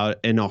talking about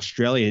an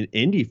Australian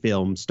indie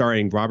film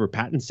starring Robert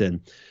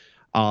Pattinson.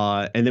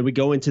 And then we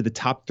go into the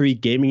top 3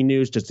 gaming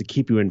news just to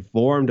keep you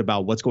informed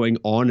about what's going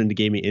on in the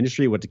gaming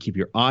industry, what to keep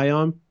your eye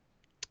on.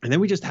 And then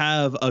we just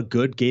have a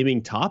good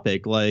gaming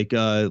topic. Like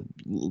a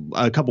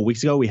couple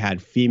weeks ago, we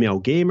had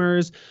female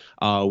gamers.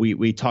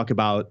 We talk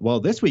about, well,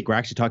 this week we're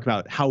actually talking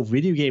about how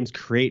video games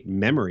create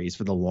memories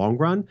for the long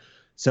run.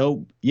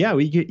 So yeah,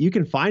 you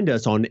can find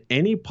us on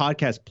any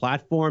podcast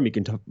platform. You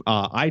can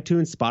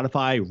iTunes,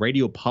 Spotify,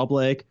 Radio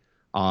Public,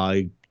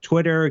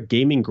 Twitter,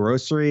 Gaming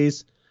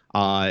Groceries,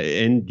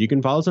 and you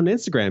can follow us on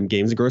Instagram,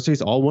 Games and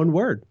Groceries, all one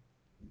word.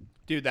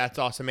 Dude, that's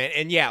awesome, man.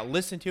 And yeah,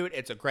 listen to it.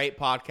 It's a great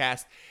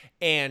podcast.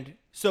 And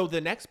so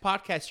the next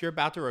podcast you're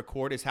about to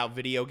record is how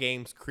video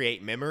games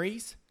create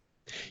memories?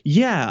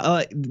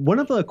 Yeah. One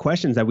of the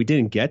questions that we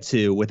didn't get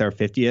to with our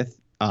 50th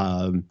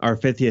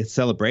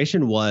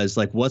celebration was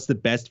like, what's the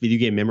best video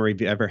game memory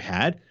you've ever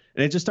had?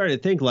 And I just started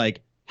to think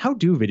like, how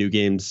do video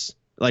games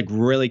like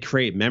really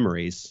create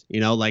memories?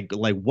 You know, like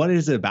what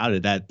is it about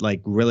it that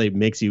like really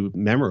makes you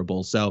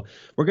memorable? So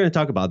we're going to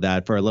talk about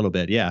that for a little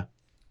bit. Yeah.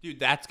 Dude,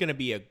 that's going to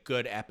be a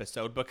good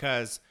episode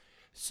because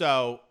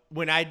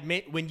when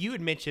you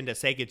had mentioned a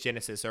Sega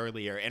Genesis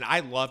earlier, and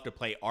I love to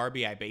play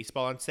RBI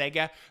baseball on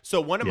Sega.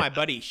 So one of my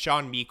buddies,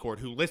 Sean Meecord,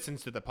 who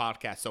listens to the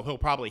podcast, so he'll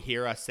probably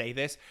hear us say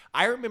this.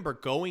 I remember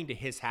going to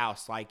his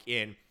house like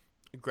in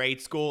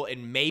grade school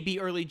and maybe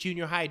early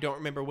junior high. I don't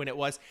remember when it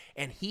was.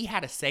 And he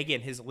had a Sega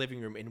in his living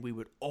room, and we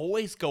would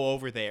always go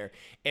over there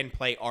and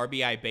play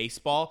RBI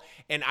baseball.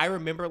 And I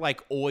remember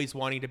like always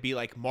wanting to be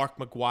like Mark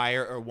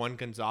McGuire or Juan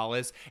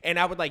Gonzalez. And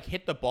I would like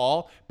hit the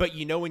ball, but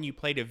you know when you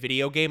played a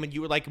video game and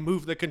you would like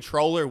move the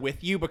controller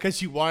with you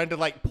because you wanted to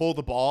like pull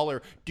the ball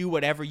or do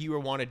whatever you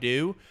want to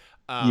do.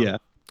 Yeah.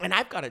 And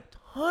I've got a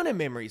ton of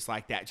memories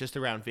like that just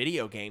around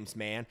video games,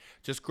 man.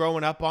 Just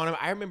growing up on them.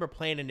 I remember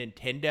playing a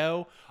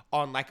Nintendo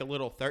on like a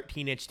little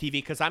 13-inch TV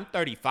because I'm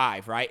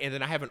 35, right? And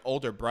then I have an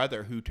older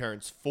brother who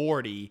turns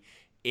 40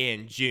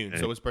 in June.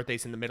 So his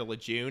birthday's in the middle of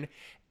June.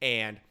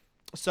 And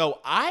so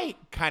I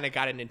kind of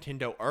got a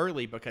Nintendo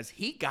early because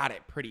he got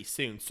it pretty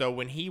soon. So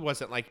when he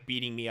wasn't like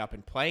beating me up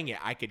and playing it,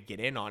 I could get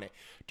in on it.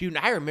 Dude,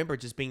 and I remember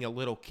just being a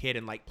little kid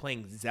and like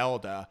playing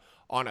Zelda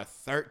on a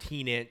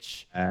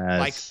 13-inch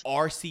like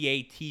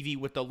RCA TV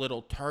with the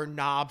little turn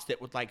knobs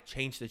that would like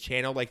change the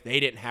channel. Like they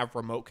didn't have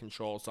remote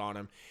controls on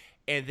them.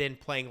 And then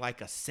playing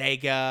like a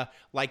Sega,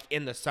 like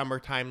in the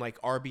summertime, like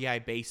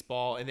RBI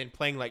baseball, and then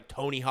playing like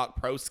Tony Hawk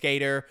Pro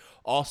Skater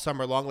all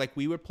summer long. Like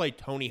we would play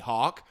Tony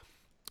Hawk,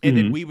 and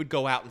then we would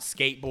go out and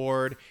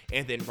skateboard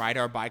and then ride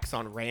our bikes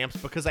on ramps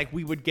because like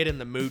we would get in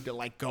the mood to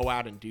like go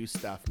out and do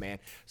stuff, man.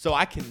 So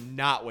I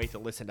cannot wait to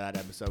listen to that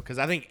episode because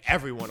I think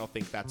everyone will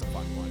think that's a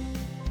fun one.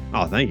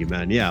 Oh, thank you,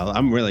 man. Yeah,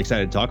 I'm really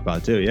excited to talk about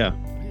it too. Yeah.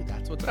 Dude,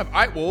 that's what's up. All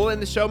right, well, we'll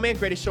end the show, man.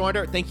 Greatest show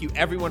under. Thank you,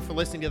 everyone, for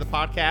listening to the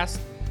podcast.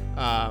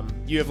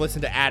 You have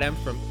listened to Adam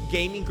from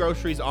Gaming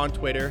Groceries on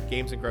Twitter.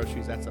 Games and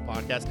Groceries, that's the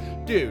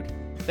podcast. Dude,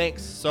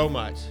 thanks so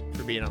much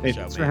for being on the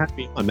show, Thanks man. for having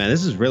me on, man.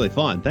 This is really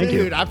fun. Thank you.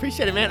 Dude, I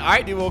appreciate it, man. All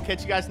right, dude, we'll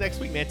catch you guys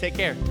next week, man. Take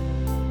care.